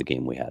go, this is the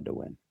game we had to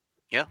win.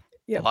 Yeah.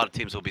 A lot of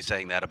teams will be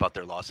saying that about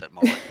their loss at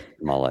Mullet.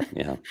 Mullet,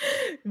 yeah.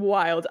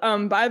 Wild.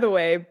 By the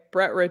way,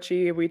 Brett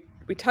Ritchie, we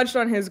touched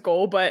on his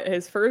goal, but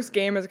his first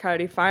game as a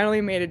Coyote finally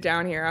made it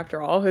down here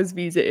after all his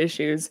visa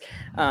issues.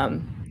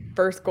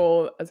 First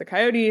goal as a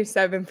Coyote,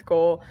 7th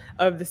goal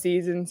of the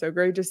season. So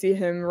great to see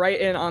him right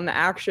in on the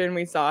action.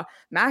 We saw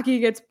Mackey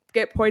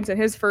get points in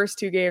his first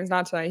 2 games.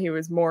 Not tonight. He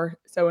was more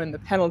so in the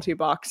penalty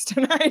box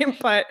tonight,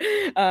 but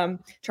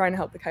trying to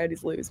help the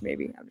Coyotes lose,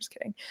 maybe. I'm just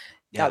kidding.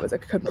 Yeah. That was a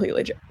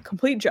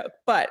complete joke.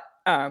 But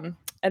and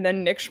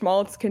then Nick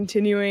Schmaltz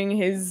continuing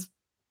his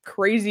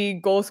crazy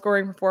goal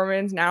scoring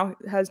performance. Now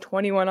has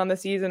 21 on the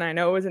season. I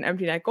know it was an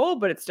empty net goal,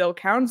 but it still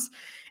counts.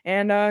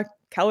 And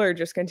Keller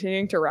just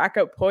continuing to rack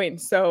up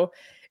points. So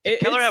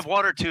Keller have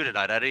 1 or 2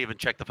 tonight. I didn't even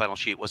check the final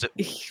sheet. Was it?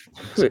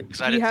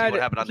 Because I didn't see what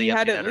happened on the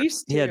empty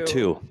netter. He had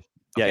 2.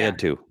 Yeah, he had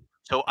 2.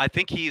 So I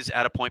think he's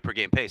at a point per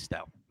game pace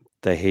now.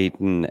 The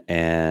Hayton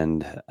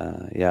and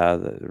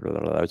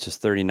that was his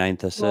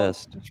 39th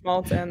assist.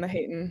 Schmaltz and the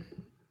Hayton.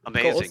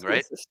 Amazing, goals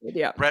right? assisted.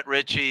 Yeah. Brett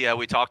Ritchie,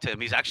 we talked to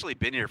him. He's actually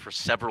been here for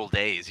several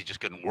days. He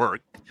just couldn't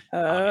work.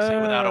 Obviously,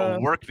 without a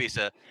work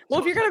visa. Well, So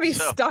if you're going to be it's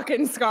like, stuck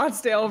in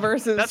Scottsdale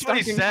versus that's what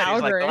stuck he in said. He's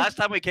like, Calgary. the last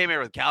time we came here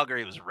with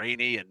Calgary, it was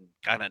rainy and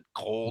kind of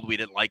cold. We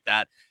didn't like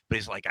that. But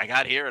he's like, I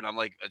got here and I'm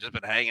like, I've just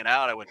been hanging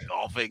out. I went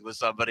golfing with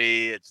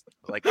somebody. It's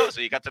like, oh, so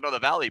you got to know the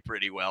Valley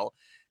pretty well.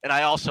 And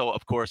I also,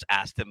 of course,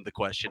 asked him the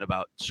question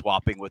about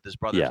swapping with his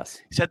brother.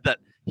 Yes.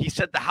 He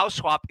said the house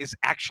swap is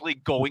actually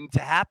going to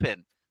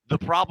happen. The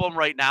problem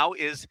right now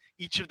is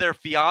each of their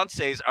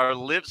fiancés are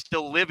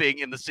still living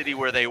in the city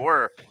where they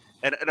were.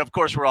 And of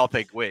course, we're all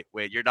thinking,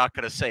 wait, you're not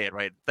going to say it,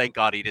 right? Thank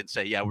God he didn't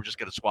say, yeah, we're just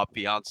going to swap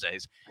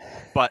fiancés.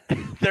 But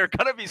they're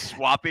going to be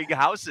swapping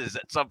houses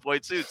at some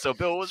point soon. So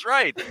Bill was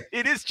right.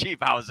 It is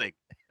cheap housing.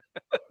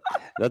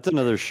 That's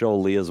another show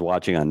Leah's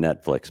watching on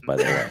Netflix, by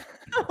the way.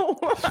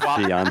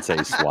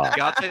 Fiance swap.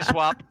 Fiancé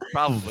swap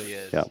probably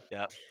is. Yep.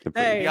 Yeah.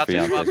 Hey.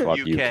 Fiance swap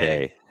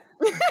UK.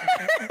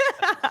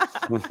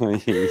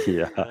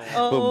 Yeah.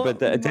 Oh,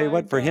 but I tell you my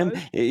what, for him,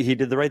 gosh. he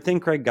did the right thing.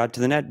 Craig got to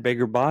the net,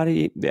 bigger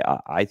body.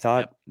 I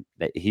thought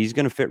that he's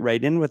going to fit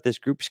right in with this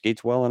group.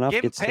 Skates well enough.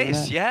 Gave him Gets to the pace.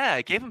 net. Yeah,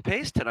 I gave him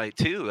pace tonight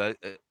too. I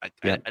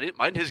didn't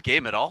mind his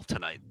game at all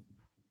tonight.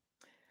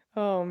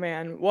 Oh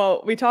man.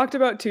 Well, we talked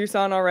about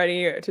Tucson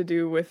already to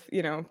do with,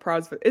 is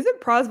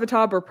it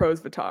Prosvetov or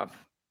Prosvetov?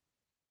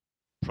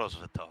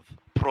 Prosvetov.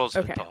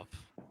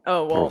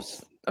 Oh, well,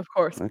 Pros. of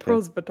course, Okay.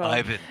 Prosvetov.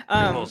 Ivan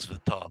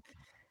Prosvetov.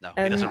 No,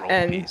 he doesn't roll the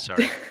and P.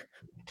 Sorry.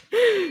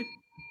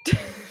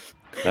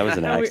 That was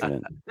an And we-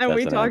 accident. And That's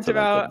we an talked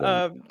accidental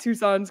about thing.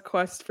 Tucson's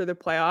quest for the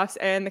playoffs,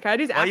 and the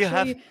Coyotes Why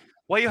actually.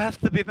 Why you have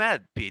to be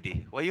mad,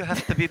 PD? Why you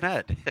have to be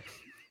mad?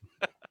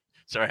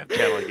 Sorry, I'm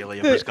channeling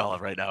Ilya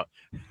Bryzgalov right now.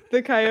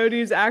 The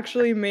Coyotes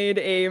actually made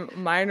a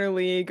minor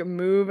league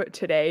move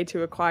today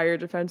to acquire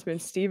defenseman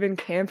Steven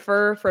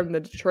Kampfer from the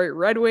Detroit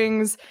Red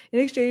Wings in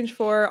exchange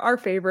for our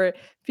favorite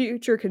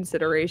future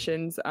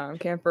considerations.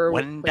 Kampfer.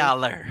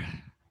 $1.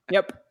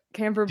 Yep,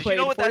 Kampfer Did played.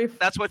 you know what 40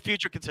 that's what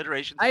future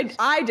considerations is?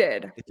 I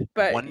did, It's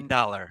but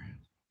 $1.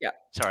 Yeah.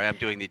 Sorry, I'm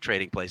doing the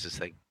trading places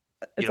thing.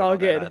 it's don't all know that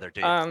good. either,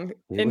 do you?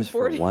 It In was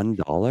 40. for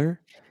 $1.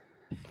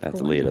 That's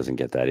For Leah $1. doesn't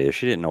get that either.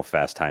 She didn't know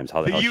Fast Times.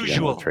 How the The hell she got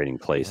usual trading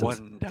places?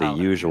 The $1.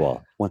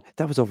 usual one.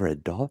 That was over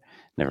 $1.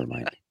 Never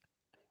mind.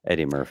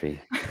 Eddie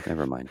Murphy.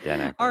 Never mind. Dan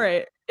Aykroyd. All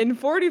right. In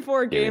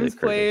 44 Jamie Lee games Curtis.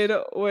 played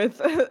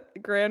with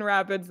Grand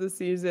Rapids this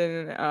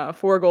season,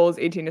 4 goals,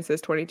 18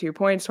 assists, 22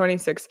 points,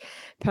 26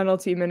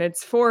 penalty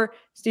minutes for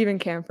Steven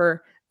Kampfer.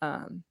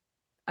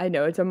 I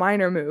know it's a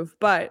minor move,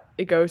 but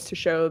it goes to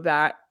show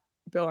that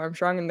Bill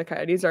Armstrong and the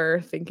Coyotes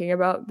are thinking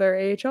about their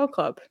AHL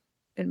club,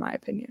 in my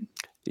opinion.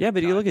 Yeah,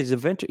 but you look at he's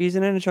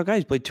an NHL guy.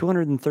 He's played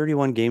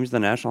 231 games in the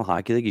National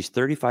Hockey League. He's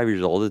 35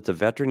 years old. It's a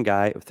veteran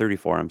guy,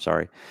 34, I'm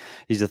sorry.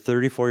 He's a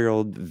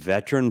 34-year-old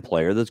veteran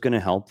player that's going to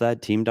help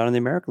that team down in the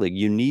American League.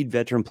 You need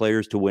veteran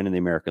players to win in the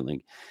American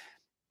League.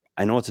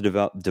 I know it's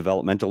a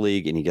developmental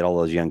league and you get all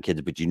those young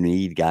kids, but you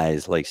need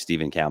guys like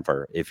Steven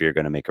Kampfer if you're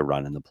going to make a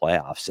run in the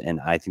playoffs. And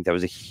I think that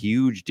was a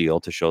huge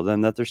deal to show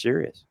them that they're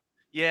serious.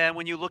 Yeah, and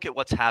when you look at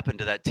what's happened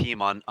to that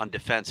team on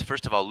defense,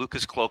 first of all,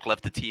 Lucas Cloak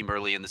left the team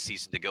early in the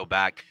season to go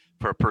back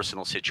for a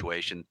personal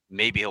situation.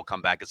 Maybe he'll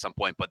come back at some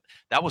point, but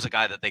that was a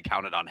guy that they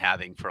counted on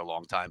having for a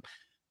long time.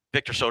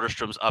 Victor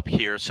Soderstrom's up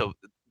here, so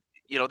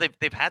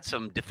they've had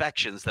some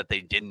defections that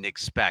they didn't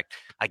expect.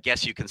 I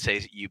guess you can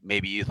say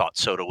maybe you thought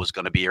Soto was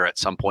going to be here at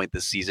some point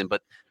this season,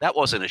 but that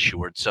wasn't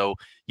assured. So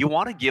you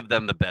want to give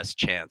them the best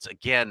chance.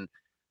 Again,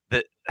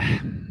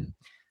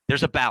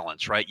 there's a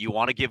balance, right? You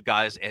want to give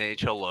guys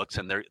NHL looks,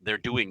 and they're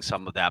doing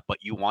some of that, but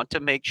you want to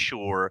make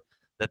sure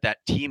that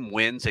team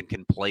wins and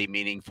can play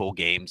meaningful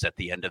games at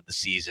the end of the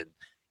season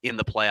in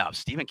the playoffs.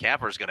 Steven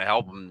Kampfer is going to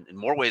help them in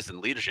more ways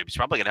than leadership. He's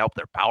probably going to help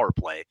their power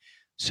play.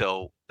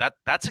 So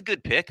that's a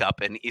good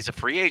pickup, and he's a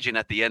free agent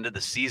at the end of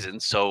the season.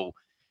 So,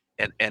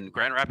 and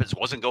Grand Rapids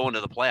wasn't going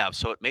to the playoffs,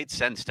 so it made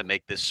sense to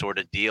make this sort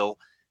of deal.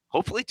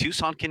 Hopefully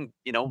Tucson can,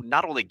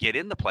 not only get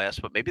in the playoffs,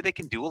 but maybe they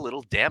can do a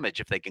little damage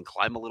if they can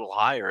climb a little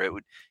higher. It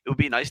would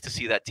be nice to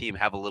see that team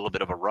have a little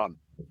bit of a run.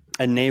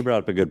 And Nate brought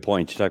up a good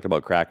point. You talked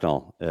about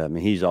Cracknell.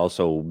 He's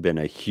also been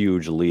a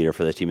huge leader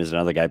for the team. He's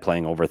another guy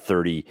playing over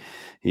 30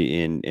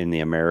 in the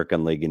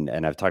American League.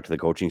 And I've talked to the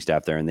coaching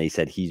staff there, and they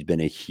said he's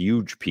been a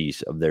huge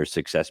piece of their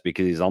success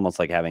because he's almost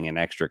like having an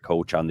extra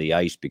coach on the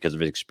ice because of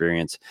his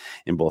experience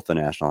in both the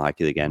National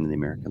Hockey League and the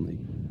American League.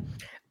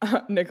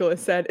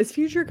 Nicholas said, "Is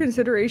future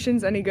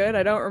considerations any good?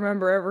 I don't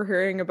remember ever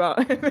hearing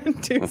about him in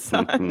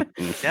Tucson."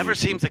 Never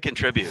seems to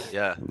contribute.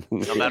 Yeah,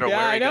 no matter where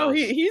I he know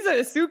goes. he's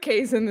a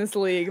suitcase in this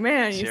league,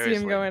 man. You see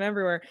Seriously. him going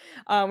everywhere.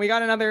 We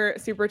got another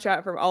super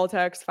chat from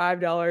Altex,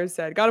 $5.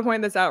 Said, "Got to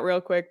point this out real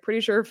quick.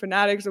 Pretty sure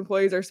Fanatics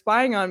employees are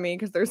spying on me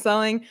because they're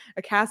selling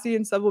a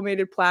Cassian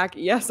sublimated plaque.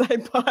 Yes, I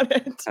bought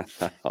it.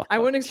 I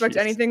wouldn't expect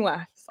anything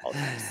less."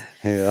 Altex.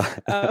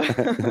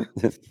 Yeah,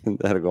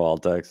 that'll go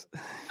Altex.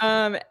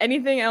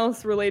 Anything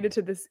else related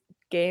to this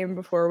game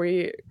before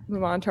we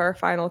move on to our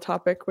final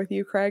topic with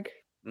you, Craig?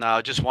 No,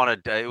 I just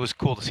wanted. It was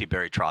cool to see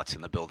Barry Trotz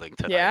in the building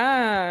tonight.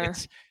 Yeah.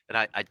 And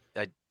I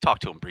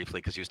talked to him briefly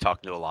because he was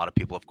talking to a lot of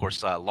people. Of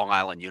course, Long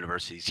Island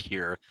University's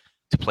here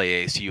to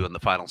play ASU in the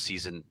final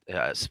season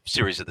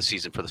series of the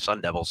season for the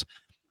Sun Devils.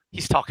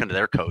 He's talking to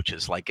their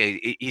coaches like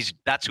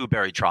that's who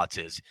Barry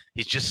Trotz is.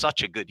 He's just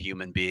such a good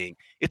human being.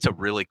 It's a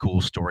really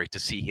cool story to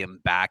see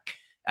him back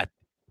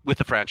with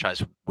the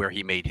franchise where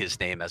he made his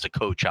name as a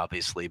coach,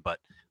 obviously, but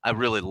I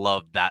really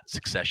love that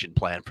succession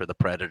plan for the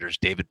Predators.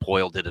 David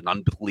Poile did an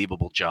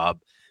unbelievable job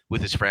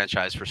with his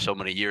franchise for so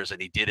many years, and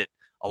he did it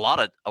a lot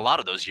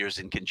of those years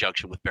in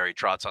conjunction with Barry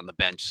Trotz on the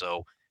bench.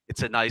 So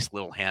it's a nice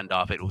little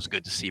handoff. It was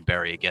good to see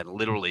Barry again.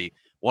 Literally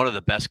one of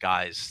the best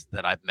guys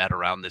that I've met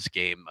around this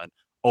game, and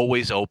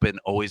always open,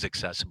 always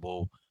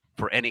accessible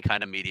for any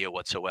kind of media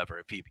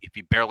whatsoever. If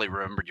he barely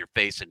remembered your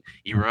face, and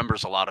he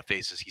remembers a lot of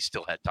faces, he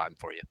still had time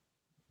for you.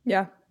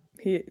 Yeah.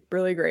 He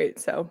really great.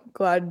 So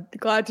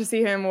glad to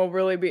see him. We'll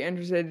really be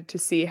interested to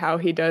see how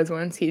he does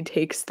once he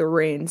takes the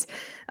reins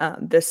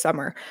this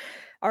summer.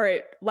 All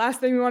right, last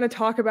thing we want to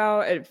talk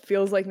about. It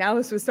feels like now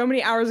this was so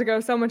many hours ago,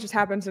 so much has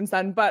happened since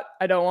then, but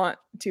I don't want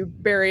to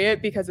bury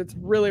it because it's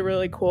really,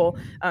 really cool.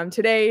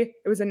 Today,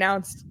 it was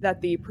announced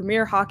that the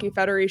Premier Hockey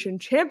Federation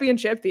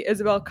Championship, the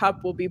Isabel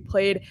Cup, will be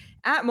played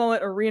at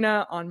Mullet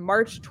Arena on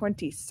March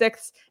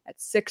 26th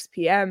at 6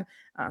 p.m.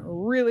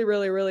 Really,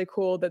 really, really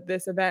cool that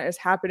this event is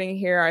happening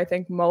here. I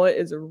think Mullet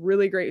is a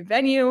really great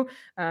venue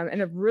and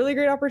a really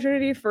great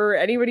opportunity for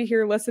anybody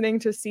here listening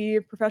to see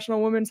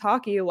professional women's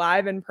hockey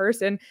live in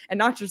person. And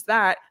not just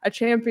that, a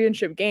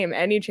championship game,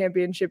 any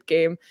championship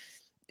game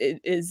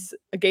is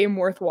a game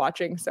worth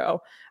watching.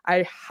 So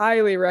I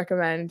highly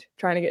recommend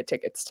trying to get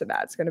tickets to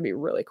that. It's going to be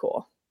really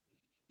cool.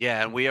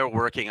 Yeah, and we are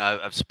working.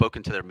 I've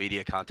spoken to their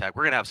media contact.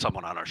 We're going to have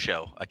someone on our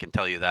show. I can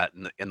tell you that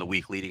in the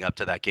week leading up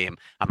to that game.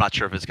 I'm not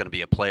sure if it's going to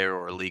be a player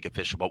or a league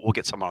official, but we'll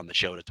get someone on the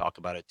show to talk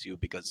about it too,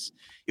 because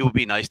it would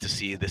be nice to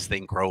see this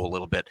thing grow a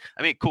little bit.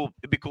 I mean, cool.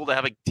 It'd be cool to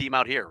have a team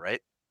out here,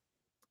 right?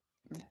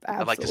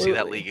 Absolutely. I'd like to see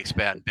that league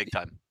expand big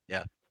time.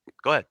 Yeah.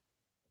 Go ahead.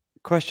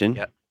 Question.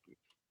 Yeah.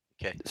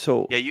 Okay.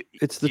 So yeah, you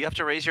have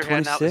to raise your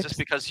hand now. Is this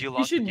because you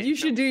lost? You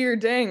should do your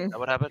ding. Is that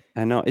what happened?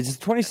 I know. It's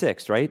the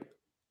 26th, right?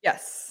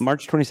 Yes.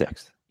 March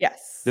 26th.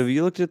 Yes. Have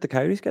you looked at the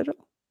Coyote schedule?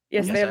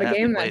 Yes, they have a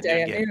game that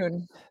day at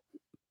noon.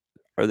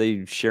 Are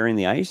they sharing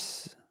the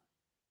ice?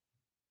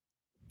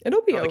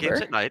 It'll be over. The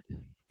game's at night.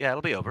 Yeah,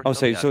 it'll be over. Oh,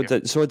 here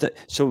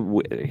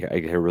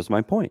was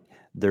my point.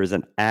 There's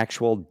an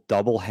actual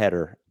double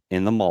header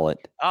in the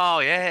Mullet. Oh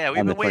yeah.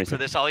 We've been waiting for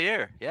this all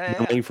year.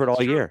 Yeah. Waiting for it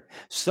all year.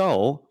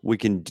 So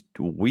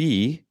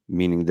we,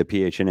 meaning the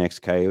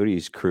PHNX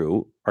Coyotes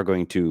crew, are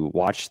going to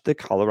watch the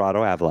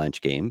Colorado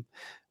Avalanche game.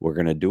 We're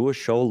going to do a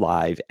show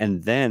live,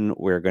 and then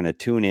we're going to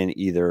tune in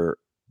either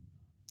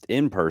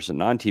in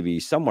person, on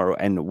TV, somewhere,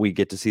 and we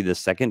get to see the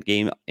second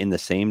game in the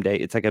same day.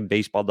 It's like a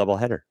baseball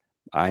doubleheader.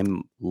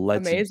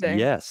 Amazing.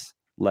 Yes,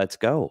 let's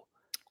go.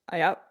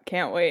 Yep,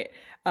 can't wait.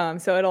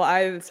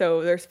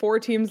 So there's 4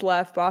 teams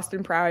left: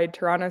 Boston Pride,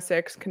 Toronto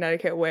Six,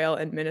 Connecticut Whale,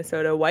 and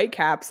Minnesota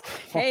Whitecaps.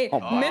 Hey,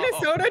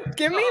 Minnesota,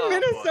 give me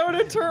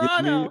Minnesota,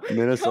 Toronto. Give me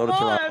Minnesota,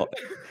 Toronto.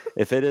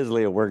 If it is,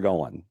 Leah, we're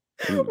going.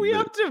 We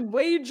have to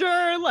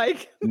wager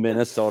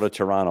Minnesota,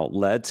 Toronto.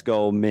 Let's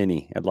go,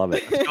 Minnie. I love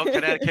it. Let's go,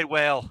 Connecticut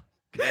Whale.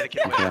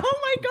 Connecticut Whale. Yeah. Oh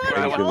my God!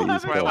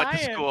 That's where I went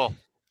to school.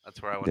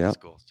 That's where I went to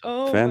school. So.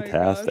 Oh,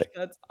 fantastic!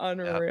 My gosh, that's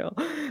unreal.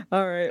 Yeah.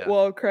 All right. Yeah.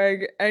 Well,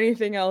 Craig,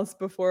 anything else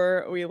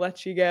before we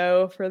let you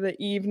go for the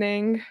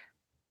evening?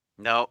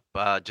 No.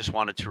 Just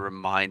wanted to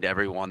remind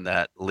everyone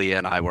that Leah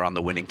and I were on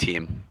the winning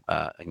team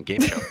in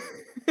game show.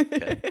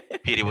 Okay.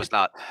 Petey was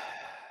not,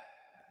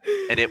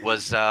 and it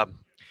was.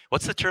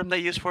 What's the term they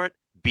use for it?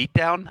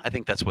 Beatdown? I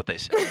think that's what they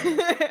say.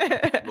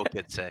 Little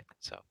kids say.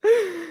 So.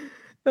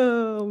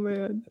 Oh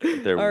man.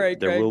 There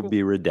will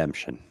be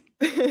redemption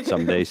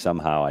someday,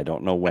 somehow. I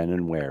don't know when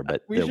and where,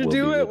 but we should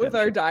do it with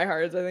our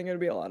diehards. I think it'd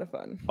be a lot of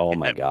fun. Oh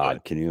my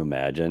God! Can you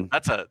imagine?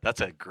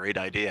 That's a great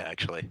idea,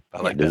 actually. I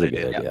like that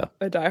idea. Yeah.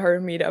 A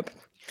diehard meetup.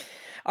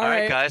 All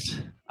right,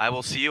 guys. I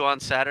will see you on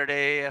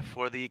Saturday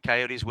for the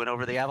Coyotes win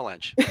over the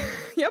Avalanche.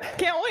 Yep,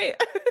 can't wait.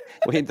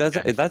 Wait,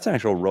 that's an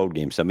actual road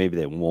game, so maybe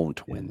they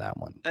won't win that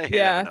one.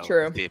 Yeah,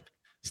 true.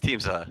 This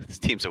team's a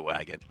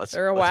wagon.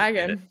 They're a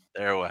wagon.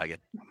 They're a wagon.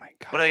 Oh my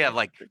God! What do they have?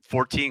 Like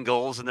 14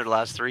 goals in their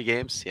last 3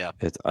 games? Yeah,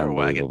 it's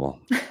unbelievable.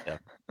 Yeah.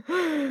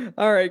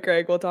 All right,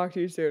 Greg. We'll talk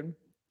to you soon.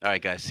 All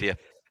right, guys. See ya.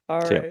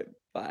 All right.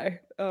 Bye.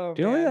 Oh,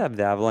 do you know they have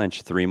the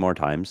Avalanche 3 more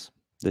times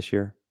this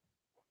year?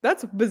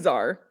 That's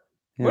bizarre.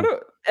 Yeah.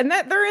 And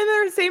that they're in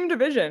their same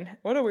division.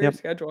 What a weird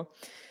schedule.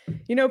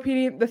 You know,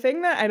 Petey, the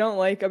thing that I don't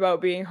like about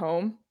being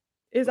home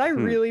is I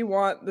really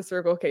want the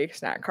Circle K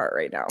snack cart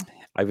right now.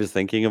 I was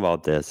thinking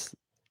about this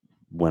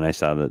when I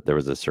saw that there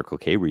was a Circle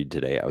K read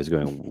today. I was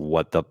going,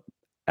 what the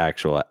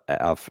actual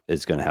F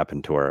is going to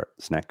happen to our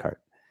snack cart?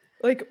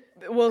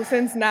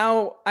 Since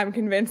now I'm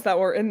convinced that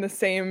we're in the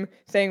same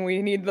thing,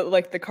 we need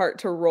the cart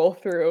to roll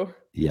through.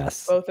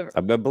 Yes. Both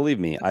of but believe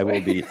me, I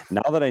will be,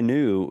 now that I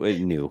knew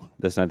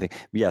that's nothing.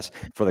 Yes.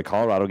 For the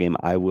Colorado game,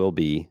 I will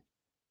be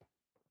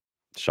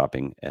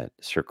shopping at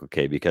Circle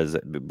K because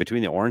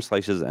between the orange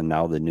slices and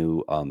now the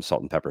new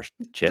salt and pepper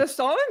chips, The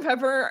salt and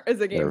pepper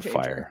is a game they're changer.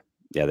 fire.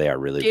 Yeah, they are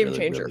really Game really,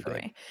 changer really for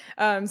big.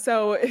 me.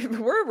 So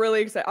we're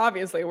really excited.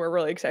 Obviously, we're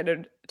really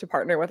excited to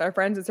partner with our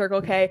friends at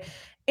Circle K.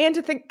 And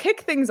to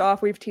kick things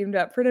off, we've teamed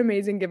up for an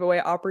amazing giveaway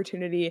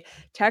opportunity.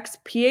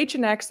 Text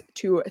PHNX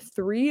to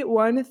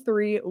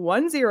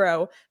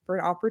 31310 for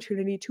an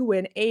opportunity to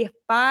win a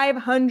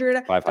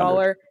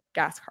 $500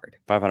 gas card.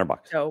 $500.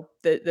 So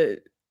the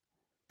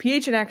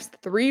PHNX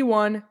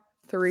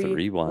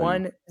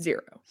 31310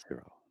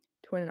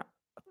 to win a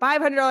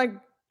 $500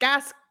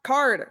 gas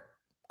card.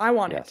 I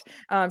want it.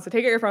 So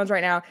take out your phones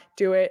right now.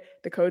 Do it.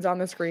 The code's on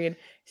the screen.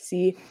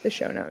 See the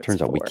show notes.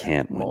 Turns out we for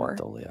can't win more it,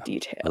 though, Leah.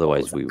 details.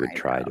 Otherwise, we would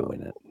try to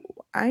win it.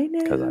 I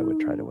know. Because I would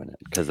try to win it.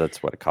 Because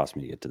that's what it cost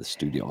me to get to the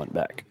studio and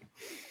back.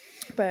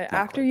 But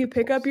after you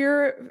pick up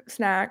your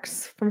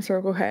snacks from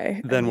Circle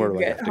K, then where do I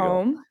get have to go?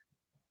 home?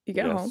 You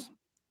get home.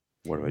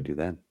 What do I do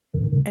then?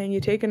 And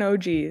you take an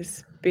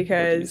OG's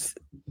because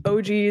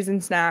OG's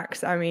and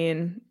snacks, I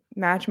mean,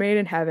 match made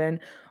in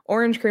heaven.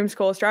 Orange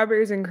creamsicle,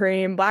 strawberries and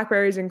cream,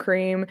 blackberries and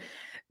cream,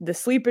 the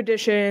sleep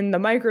edition, the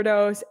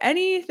microdose,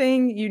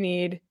 anything you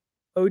need,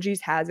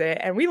 OG's has it.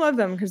 And we love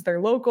them because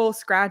they're local,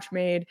 scratch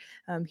made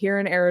here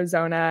in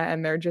Arizona.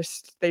 And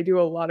they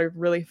do a lot of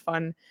really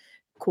fun,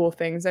 cool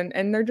things.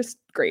 And they're just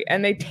great.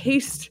 And they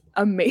taste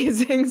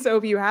amazing. So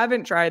if you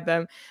haven't tried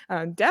them,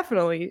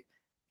 definitely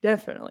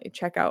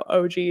check out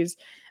OG's.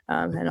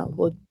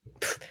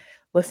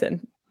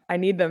 Listen, I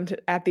need them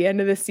at the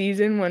end of the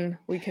season when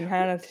we can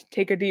kind of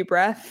take a deep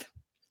breath,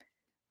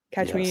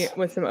 catch me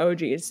with some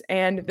OGs.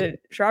 And the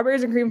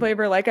strawberries and cream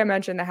flavor, like I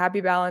mentioned, the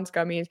Happy Balance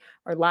gummies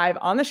are live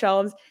on the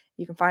shelves.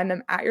 You can find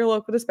them at your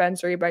local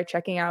dispensary by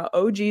checking out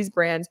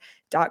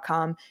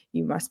ogsbrands.com.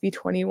 You must be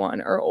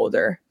 21 or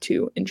older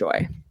to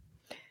enjoy.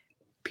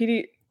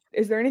 PD,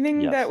 is there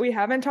anything that we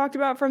haven't talked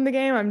about from the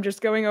game? I'm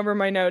just going over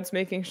my notes,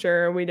 making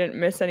sure we didn't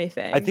miss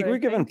anything. I think we're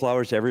giving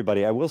flowers to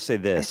everybody. I will say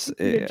this.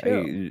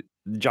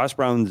 Josh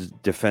Brown's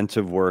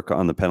defensive work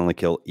on the penalty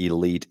kill,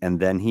 elite.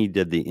 And then he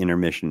did the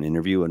intermission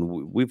interview.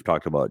 And we've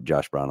talked about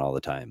Josh Brown all the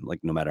time.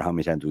 Like, no matter how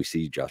many times we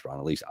see Josh Brown,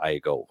 at least I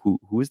go, who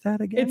is that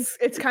again?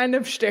 It's kind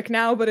of shtick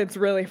now, but it's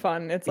really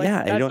fun. It's like,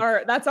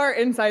 that's our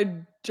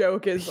inside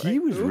joke is he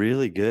was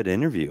really good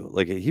interview.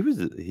 Like he was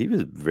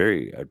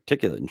very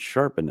articulate and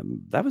sharp.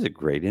 And that was a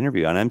great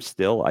interview. And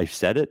I've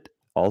said it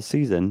all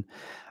season.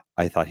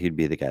 I thought he'd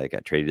be the guy that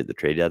got traded at the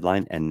trade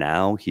deadline. And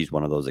now he's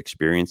one of those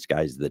experienced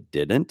guys that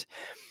didn't.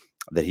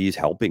 That he's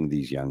helping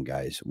these young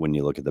guys when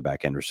you look at the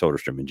back end of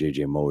Soderstrom and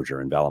JJ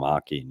Moser and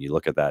Valimaki, and you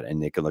look at that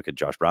and they can look at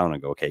Josh Brown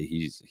and go, okay,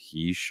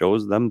 he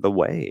shows them the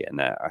way. And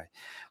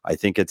I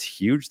think it's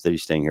huge that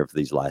he's staying here for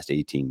these last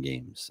 18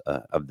 games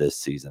of this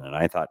season. And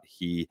I thought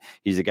he's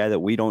a guy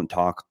that we don't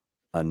talk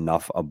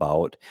enough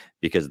about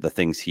because the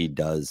things he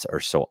does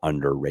are so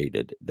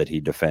underrated. That he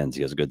defends,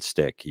 he has a good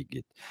stick,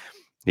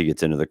 he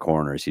gets into the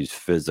corners. He's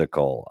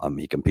physical.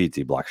 He competes.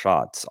 He blocks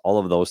shots. All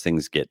of those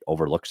things get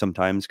overlooked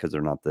sometimes because they're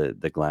not the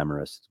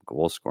glamorous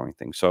goal scoring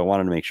thing. So I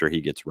wanted to make sure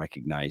he gets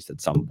recognized at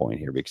some point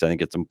here because I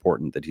think it's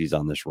important that he's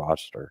on this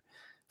roster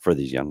for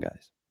these young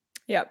guys.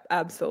 Yep,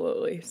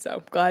 absolutely.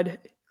 So glad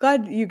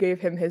you gave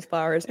him his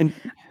flowers. And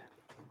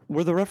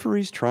were the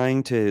referees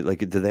trying to, like,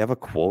 do they have a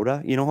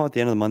quota? You know how at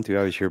the end of the month we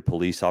always hear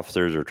police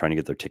officers are trying to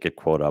get their ticket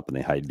quota up and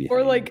they hide behind.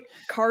 Or like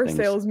car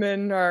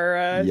salesmen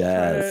are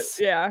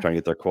trying to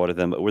get their quota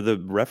then. But were the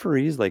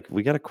referees like,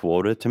 we got a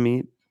quota to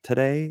meet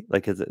today?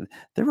 Like,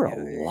 there were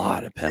a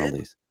lot of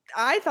penalties.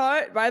 I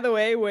thought, by the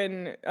way,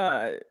 when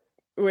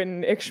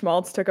Ick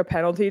Schmaltz took a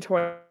penalty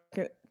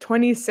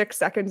 26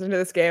 seconds into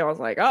this game, I was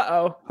like,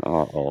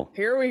 uh-oh,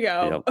 here we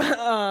go.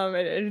 Yep.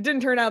 It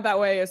didn't turn out that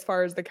way as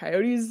far as the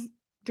Coyotes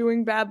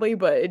doing badly,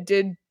 but it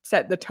did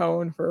set the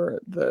tone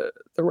for the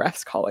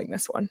refs calling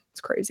this one.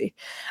 It's crazy.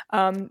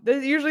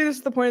 Usually this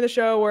is the point of the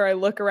show where I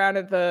look around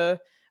at the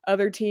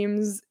other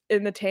teams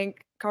in the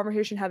tank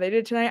conversation, how they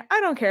did tonight.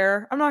 I don't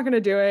care. I'm not going to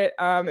do it.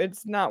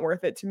 It's not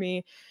worth it to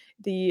me.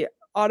 The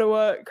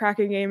Ottawa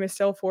Kraken game is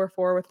still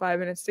 4-4 with 5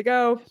 minutes to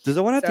go. Does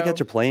the one have to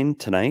catch a plane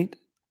tonight?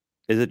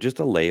 Is it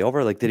just a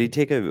layover? Like, did he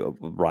take a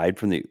ride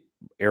from the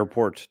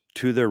airport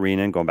to the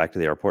arena and going back to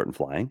the airport and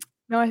flying?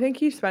 No, I think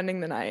he's spending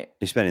the night.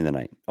 He's spending the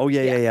night. Oh,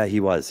 yeah. He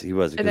was.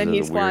 And then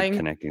he's flying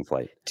connecting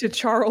flight to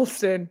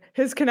Charleston.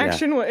 His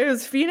connection it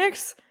was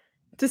Phoenix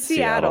to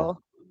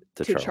Seattle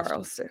to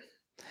Charleston.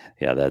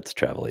 Yeah, that's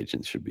travel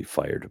agents should be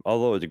fired.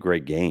 Although it was a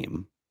great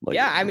game. Like,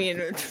 I mean,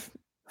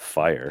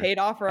 fire paid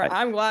off.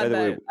 I'm glad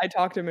that I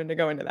talked him into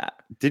going to that.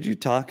 Did you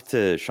talk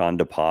to Sean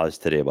DePaz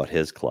today about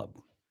his club?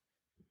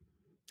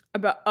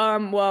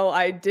 Well,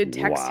 I did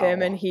text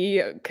him and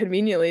he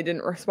conveniently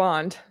didn't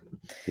respond.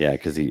 Yeah,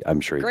 because I'm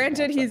sure.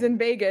 Granted, he's in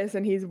Vegas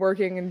and he's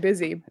working and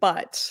busy,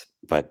 but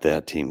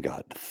that team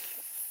got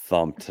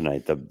thumped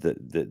tonight.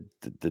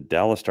 The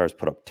Dallas Stars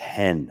put up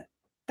 10.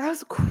 That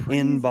was crazy.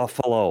 In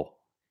Buffalo.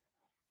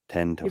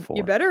 10-4.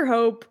 You better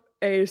hope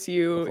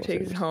ASU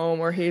takes it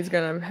home, or he's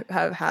gonna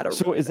have had a.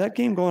 So is that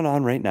game going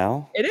on right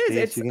now? It is.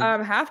 It's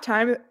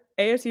halftime.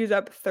 ASU's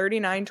up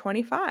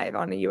 39-25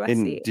 on the USC.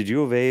 And did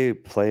U of A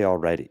play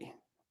already?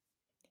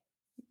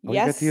 Oh,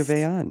 you got the U of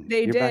A on.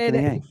 They You're did, back in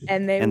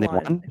the A. and they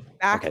won.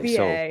 Back Okay, the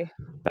so A.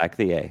 back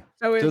the A.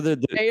 So if the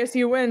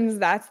ASU wins,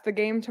 that's the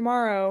game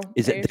tomorrow.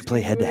 is it they ASU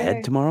play head to head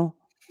UVA. tomorrow?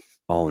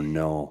 Oh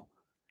no,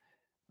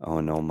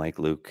 Mike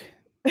Luke.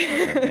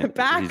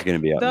 Back He's going to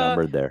be the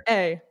outnumbered there.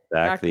 A.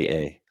 Back the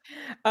A.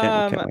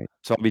 Can't wait.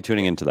 So I'll be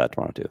tuning into that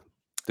tomorrow too.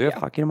 Do we have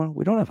hockey tomorrow?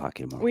 We don't have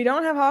hockey tomorrow. We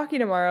don't have hockey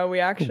tomorrow.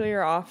 We actually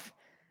are off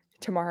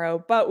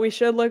tomorrow, but we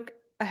should look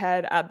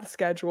ahead at the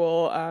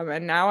schedule.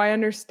 And now I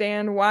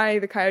understand why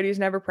the Coyotes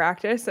never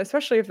practice,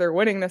 especially if they're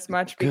winning this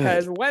much,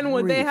 because when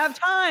would they have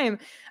time?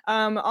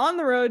 On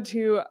the road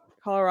to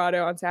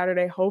Colorado on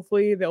Saturday,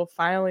 hopefully they'll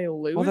finally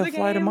lose Well, they'll the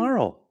fly game.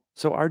 tomorrow.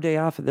 So our day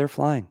off, they're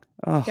flying.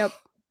 Oh. Yep.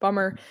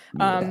 Bummer.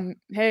 Yeah.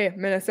 Hey,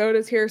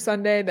 Minnesota's here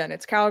Sunday, then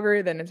it's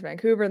Calgary, then it's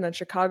Vancouver, and then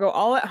Chicago,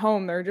 all at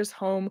home. They're just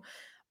home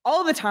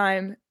all the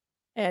time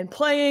and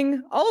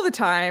playing all the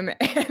time.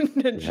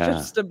 And it's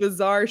just a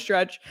bizarre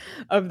stretch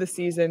of the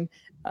season.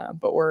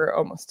 But we're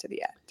almost to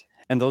the end.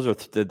 And those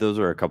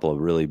are a couple of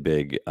really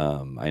big.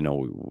 I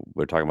know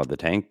we're talking about the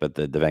tank, but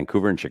the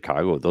Vancouver and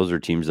Chicago, those are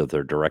teams that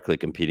they're directly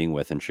competing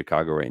with in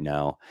Chicago right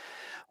now.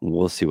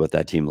 We'll see what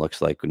that team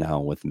looks like now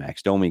with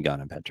Max Domi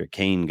gone and Patrick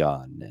Kane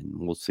gone, and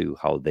we'll see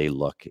how they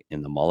look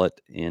in the mullet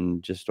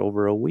in just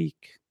over a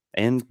week.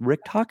 And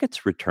Rick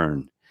Tockett's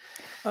return.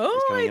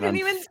 Oh, I didn't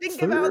even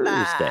think about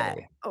that.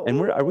 Oh.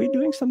 And are we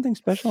doing something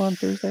special on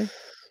Thursday?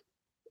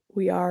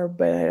 We are,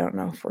 but I don't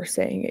know if we're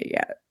saying it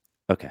yet.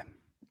 Okay.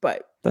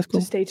 But that's cool.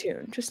 Just stay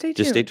tuned. Just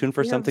stay tuned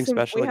for something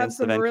special against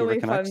the Vancouver really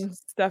Canucks. Fun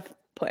stuff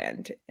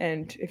planned.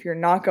 And if you're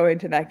not going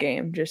to that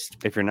game, just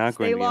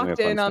stay locked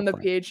in on the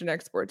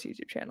PHNX Sports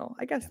YouTube channel.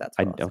 I guess that's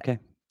what okay.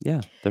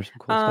 Yeah, there's some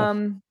cool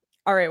stuff.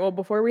 All right. Well,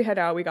 before we head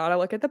out, we gotta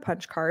look at the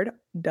punch card.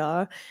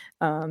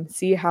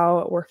 See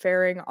how we're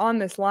faring on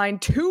this line.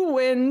 2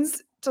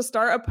 wins to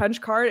start a punch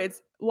card.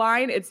 It's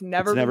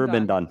never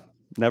been done.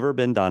 Never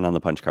been done on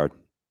the punch card.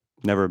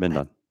 Never been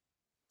done.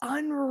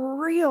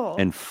 Unreal.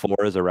 And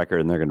 4 is a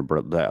record,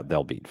 and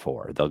they'll beat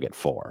 4. They'll get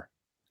 4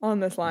 on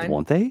this line,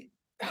 won't they?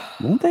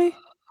 Won't they?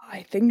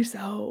 I think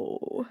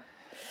so.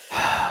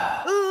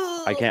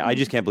 I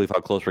just can't believe how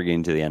close we're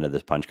getting to the end of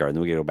this punch card. And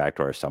then we get to go back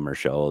to our summer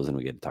shows, and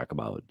we get to talk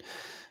about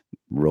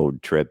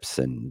road trips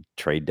and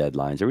trade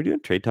deadlines. Are we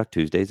doing Trade Talk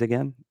Tuesdays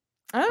again?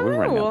 I don't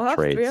know.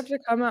 We have to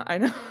come out. I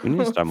know. We need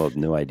to start about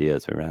new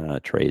ideas. We ran out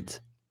of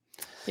trades.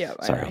 Yeah.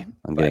 Sorry,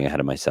 I'm getting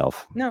ahead of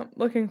myself. No,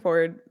 looking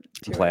forward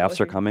to playoffs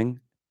are coming.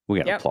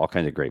 We got all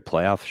kinds of great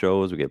playoff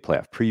shows. We get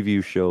playoff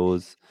preview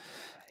shows.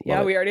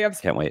 Yeah, we already have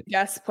Can't wait.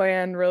 guests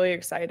planned. Really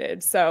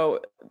excited.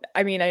 So,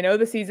 I mean, I know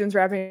the season's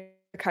wrapping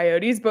the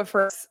Coyotes, but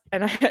first,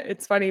 and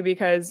it's funny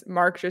because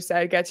Mark just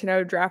said, get to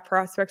know draft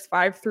prospects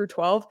 5 through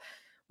 12.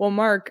 Well,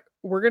 Mark,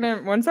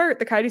 once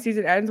the Coyote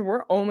season ends,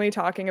 we're only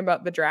talking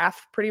about the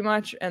draft pretty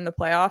much and the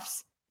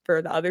playoffs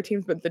for the other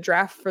teams, but the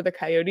draft for the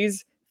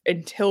Coyotes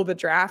until the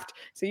draft.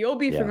 So you'll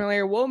be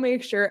familiar. We'll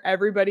make sure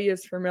everybody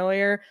is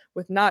familiar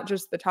with not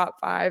just the top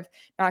 5,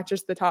 not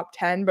just the top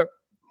 10, but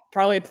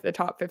probably to the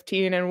top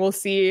 15. And we'll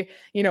see,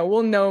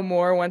 we'll know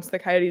more once the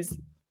Coyotes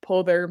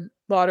pull their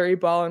lottery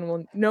ball and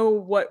we'll know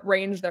what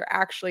range they're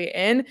actually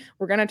in.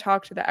 We're going to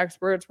talk to the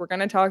experts. We're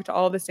going to talk to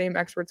all the same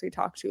experts we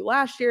talked to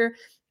last year.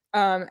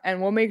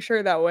 And we'll make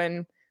sure that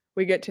when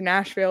we get to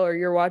Nashville or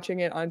you're watching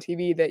it on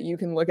TV, that you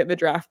can look at the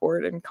draft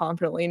board and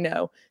confidently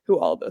know who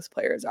all those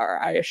players are.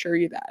 I assure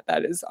you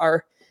that is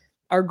our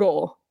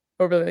goal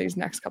over these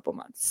next couple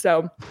months.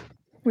 So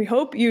we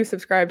hope you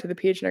subscribe to the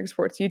PHNX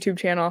Sports YouTube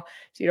channel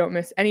so you don't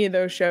miss any of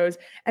those shows,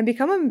 and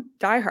become a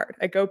diehard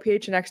at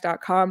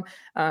gophnx.com.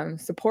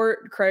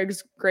 Support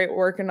Craig's great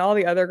work and all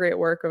the other great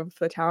work of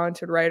the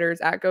talented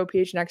writers at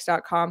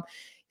gophnx.com.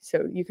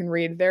 So you can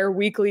read their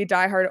weekly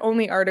diehard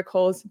only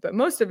articles, but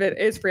most of it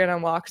is free and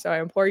unlocked. So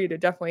I implore you to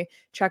definitely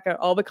check out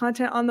all the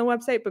content on the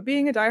website. But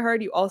being a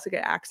diehard, you also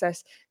get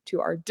access to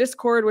our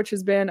Discord, which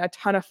has been a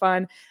ton of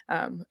fun.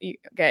 You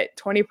get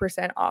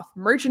 20% off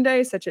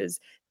merchandise, such as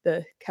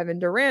the Kevin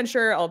Durant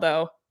shirt,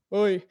 although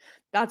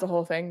that's a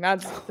whole thing.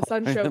 That's the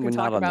Sun Show can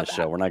talk about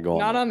that. We're not going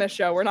not on this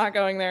show. We're not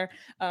going there.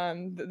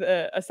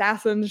 The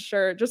Assassin's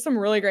shirt, just some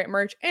really great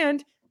merch,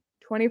 and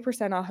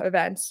 20% off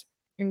events,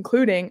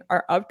 including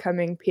our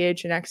upcoming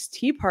PHNX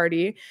Tea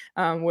Party,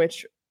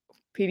 which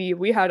PD,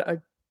 we had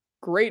a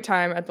great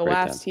time at the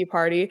last tea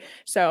party.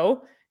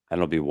 So and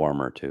it'll be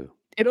warmer too.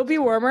 It'll be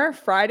warmer.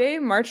 Friday,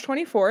 March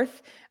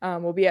 24th.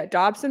 We'll be at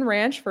Dobson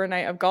Ranch for a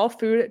night of golf,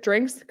 food,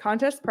 drinks,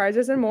 contest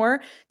prizes, and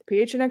more. The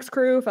PHNX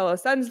crew, fellow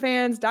Suns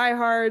fans,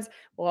 diehards,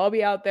 we'll all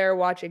be out there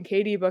watching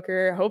KD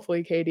Booker,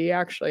 hopefully KD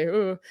actually,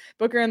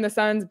 Booker and the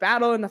Suns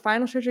battle in the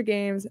final stretch of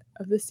games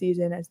of the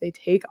season as they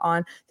take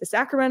on the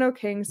Sacramento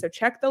Kings. So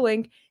check the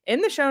link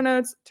in the show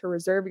notes to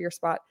reserve your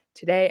spot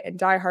today. And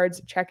diehards,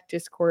 check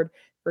Discord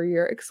for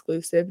your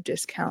exclusive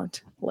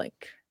discount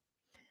link.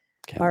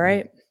 All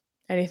right.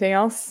 Anything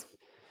else?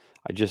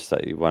 I just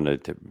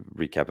wanted to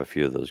recap a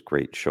few of those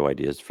great show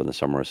ideas for the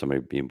summer.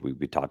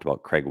 We talked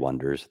about Craig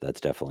Wonders.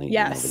 That's definitely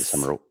over the Yes.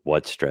 summer.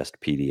 What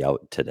stressed PD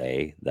out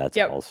today? That's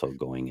Yep. also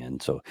going in.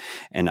 So,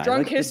 and I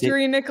Drunk like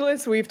history,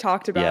 Nicholas. We've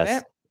talked about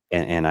yes, it.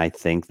 and I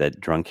think that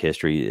drunk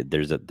history.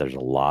 There's a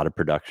lot of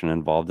production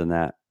involved in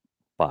that,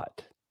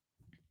 but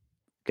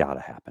gotta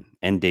happen.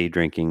 And day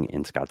drinking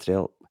in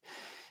Scottsdale,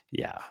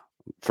 yeah,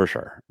 for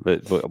sure.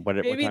 But what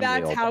Maybe time do they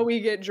that's how open? we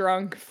get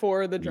drunk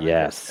for the drunk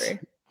Yes. history.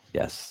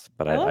 Yes,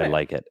 but I love I it.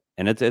 like it.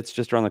 And it's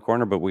just around the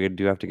corner, but we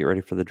do have to get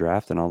ready for the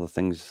draft and all the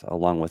things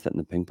along with it and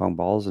the ping pong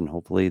balls. And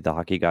hopefully the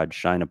hockey gods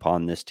shine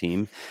upon this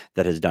team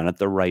that has done it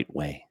the right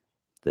way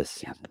this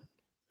season.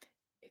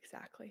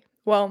 Exactly.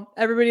 Well,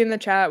 everybody in the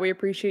chat, we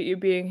appreciate you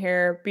being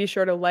here. Be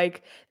sure to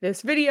like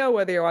this video,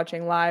 whether you're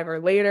watching live or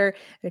later.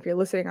 And if you're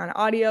listening on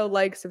audio,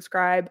 like,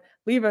 subscribe,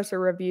 leave us a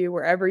review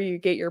wherever you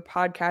get your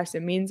podcast.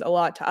 It means a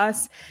lot to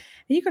us.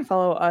 And you can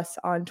follow us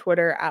on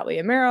Twitter at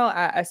Leah Merrill,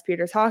 at S.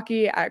 Peters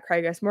Hockey, at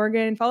Craig S.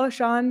 Morgan. Follow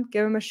Sean,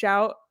 give him a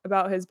shout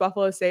about his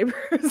Buffalo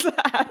Sabres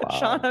at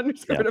Sean Yeah,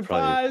 _DePaz.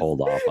 probably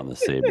hold off on the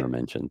Sabre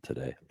mention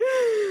today.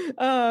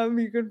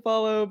 You can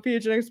follow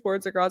PHNX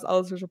Sports across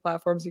all the social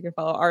platforms. You can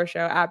follow our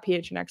show at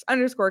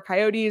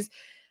PHNX_Coyotes.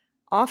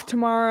 Off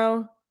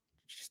tomorrow.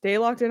 Stay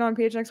locked in on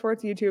PHNX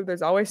Sports YouTube.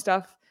 There's always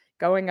stuff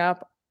going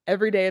up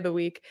every day of the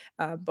week.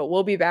 But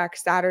we'll be back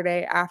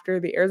Saturday after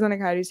the Arizona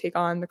Coyotes take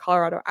on the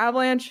Colorado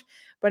Avalanche.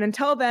 But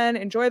until then,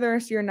 enjoy the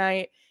rest of your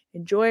night.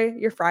 Enjoy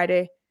your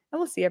Friday. And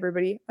we'll see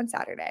everybody on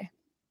Saturday.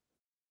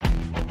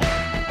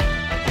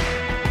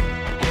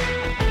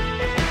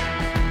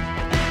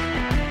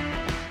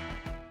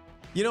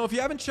 You know, if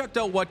you haven't checked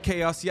out What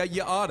Chaos yet,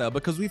 you oughta,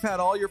 because we've had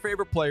all your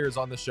favorite players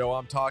on the show.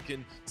 I'm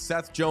talking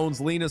Seth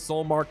Jones, Lena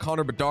Solmar,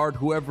 Connor Bedard,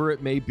 whoever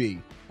it may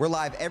be. We're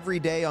live every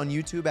day on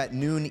YouTube at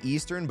noon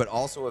Eastern, but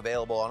also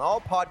available on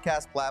all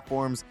podcast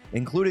platforms,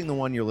 including the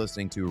one you're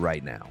listening to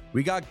right now.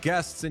 We got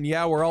guests, and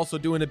yeah, we're also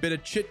doing a bit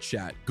of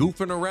chit-chat,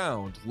 goofing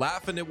around,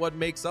 laughing at what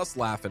makes us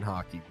laugh in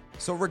hockey.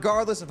 So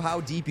regardless of how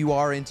deep you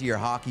are into your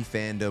hockey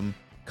fandom,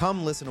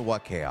 come listen to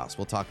What Chaos.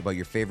 We'll talk about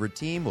your favorite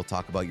team, we'll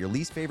talk about your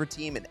least favorite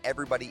team, and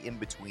everybody in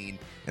between.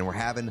 And we're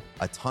having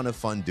a ton of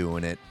fun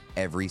doing it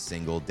every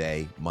single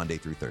day, Monday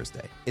through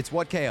Thursday. It's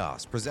What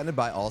Chaos, presented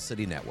by All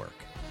City Network.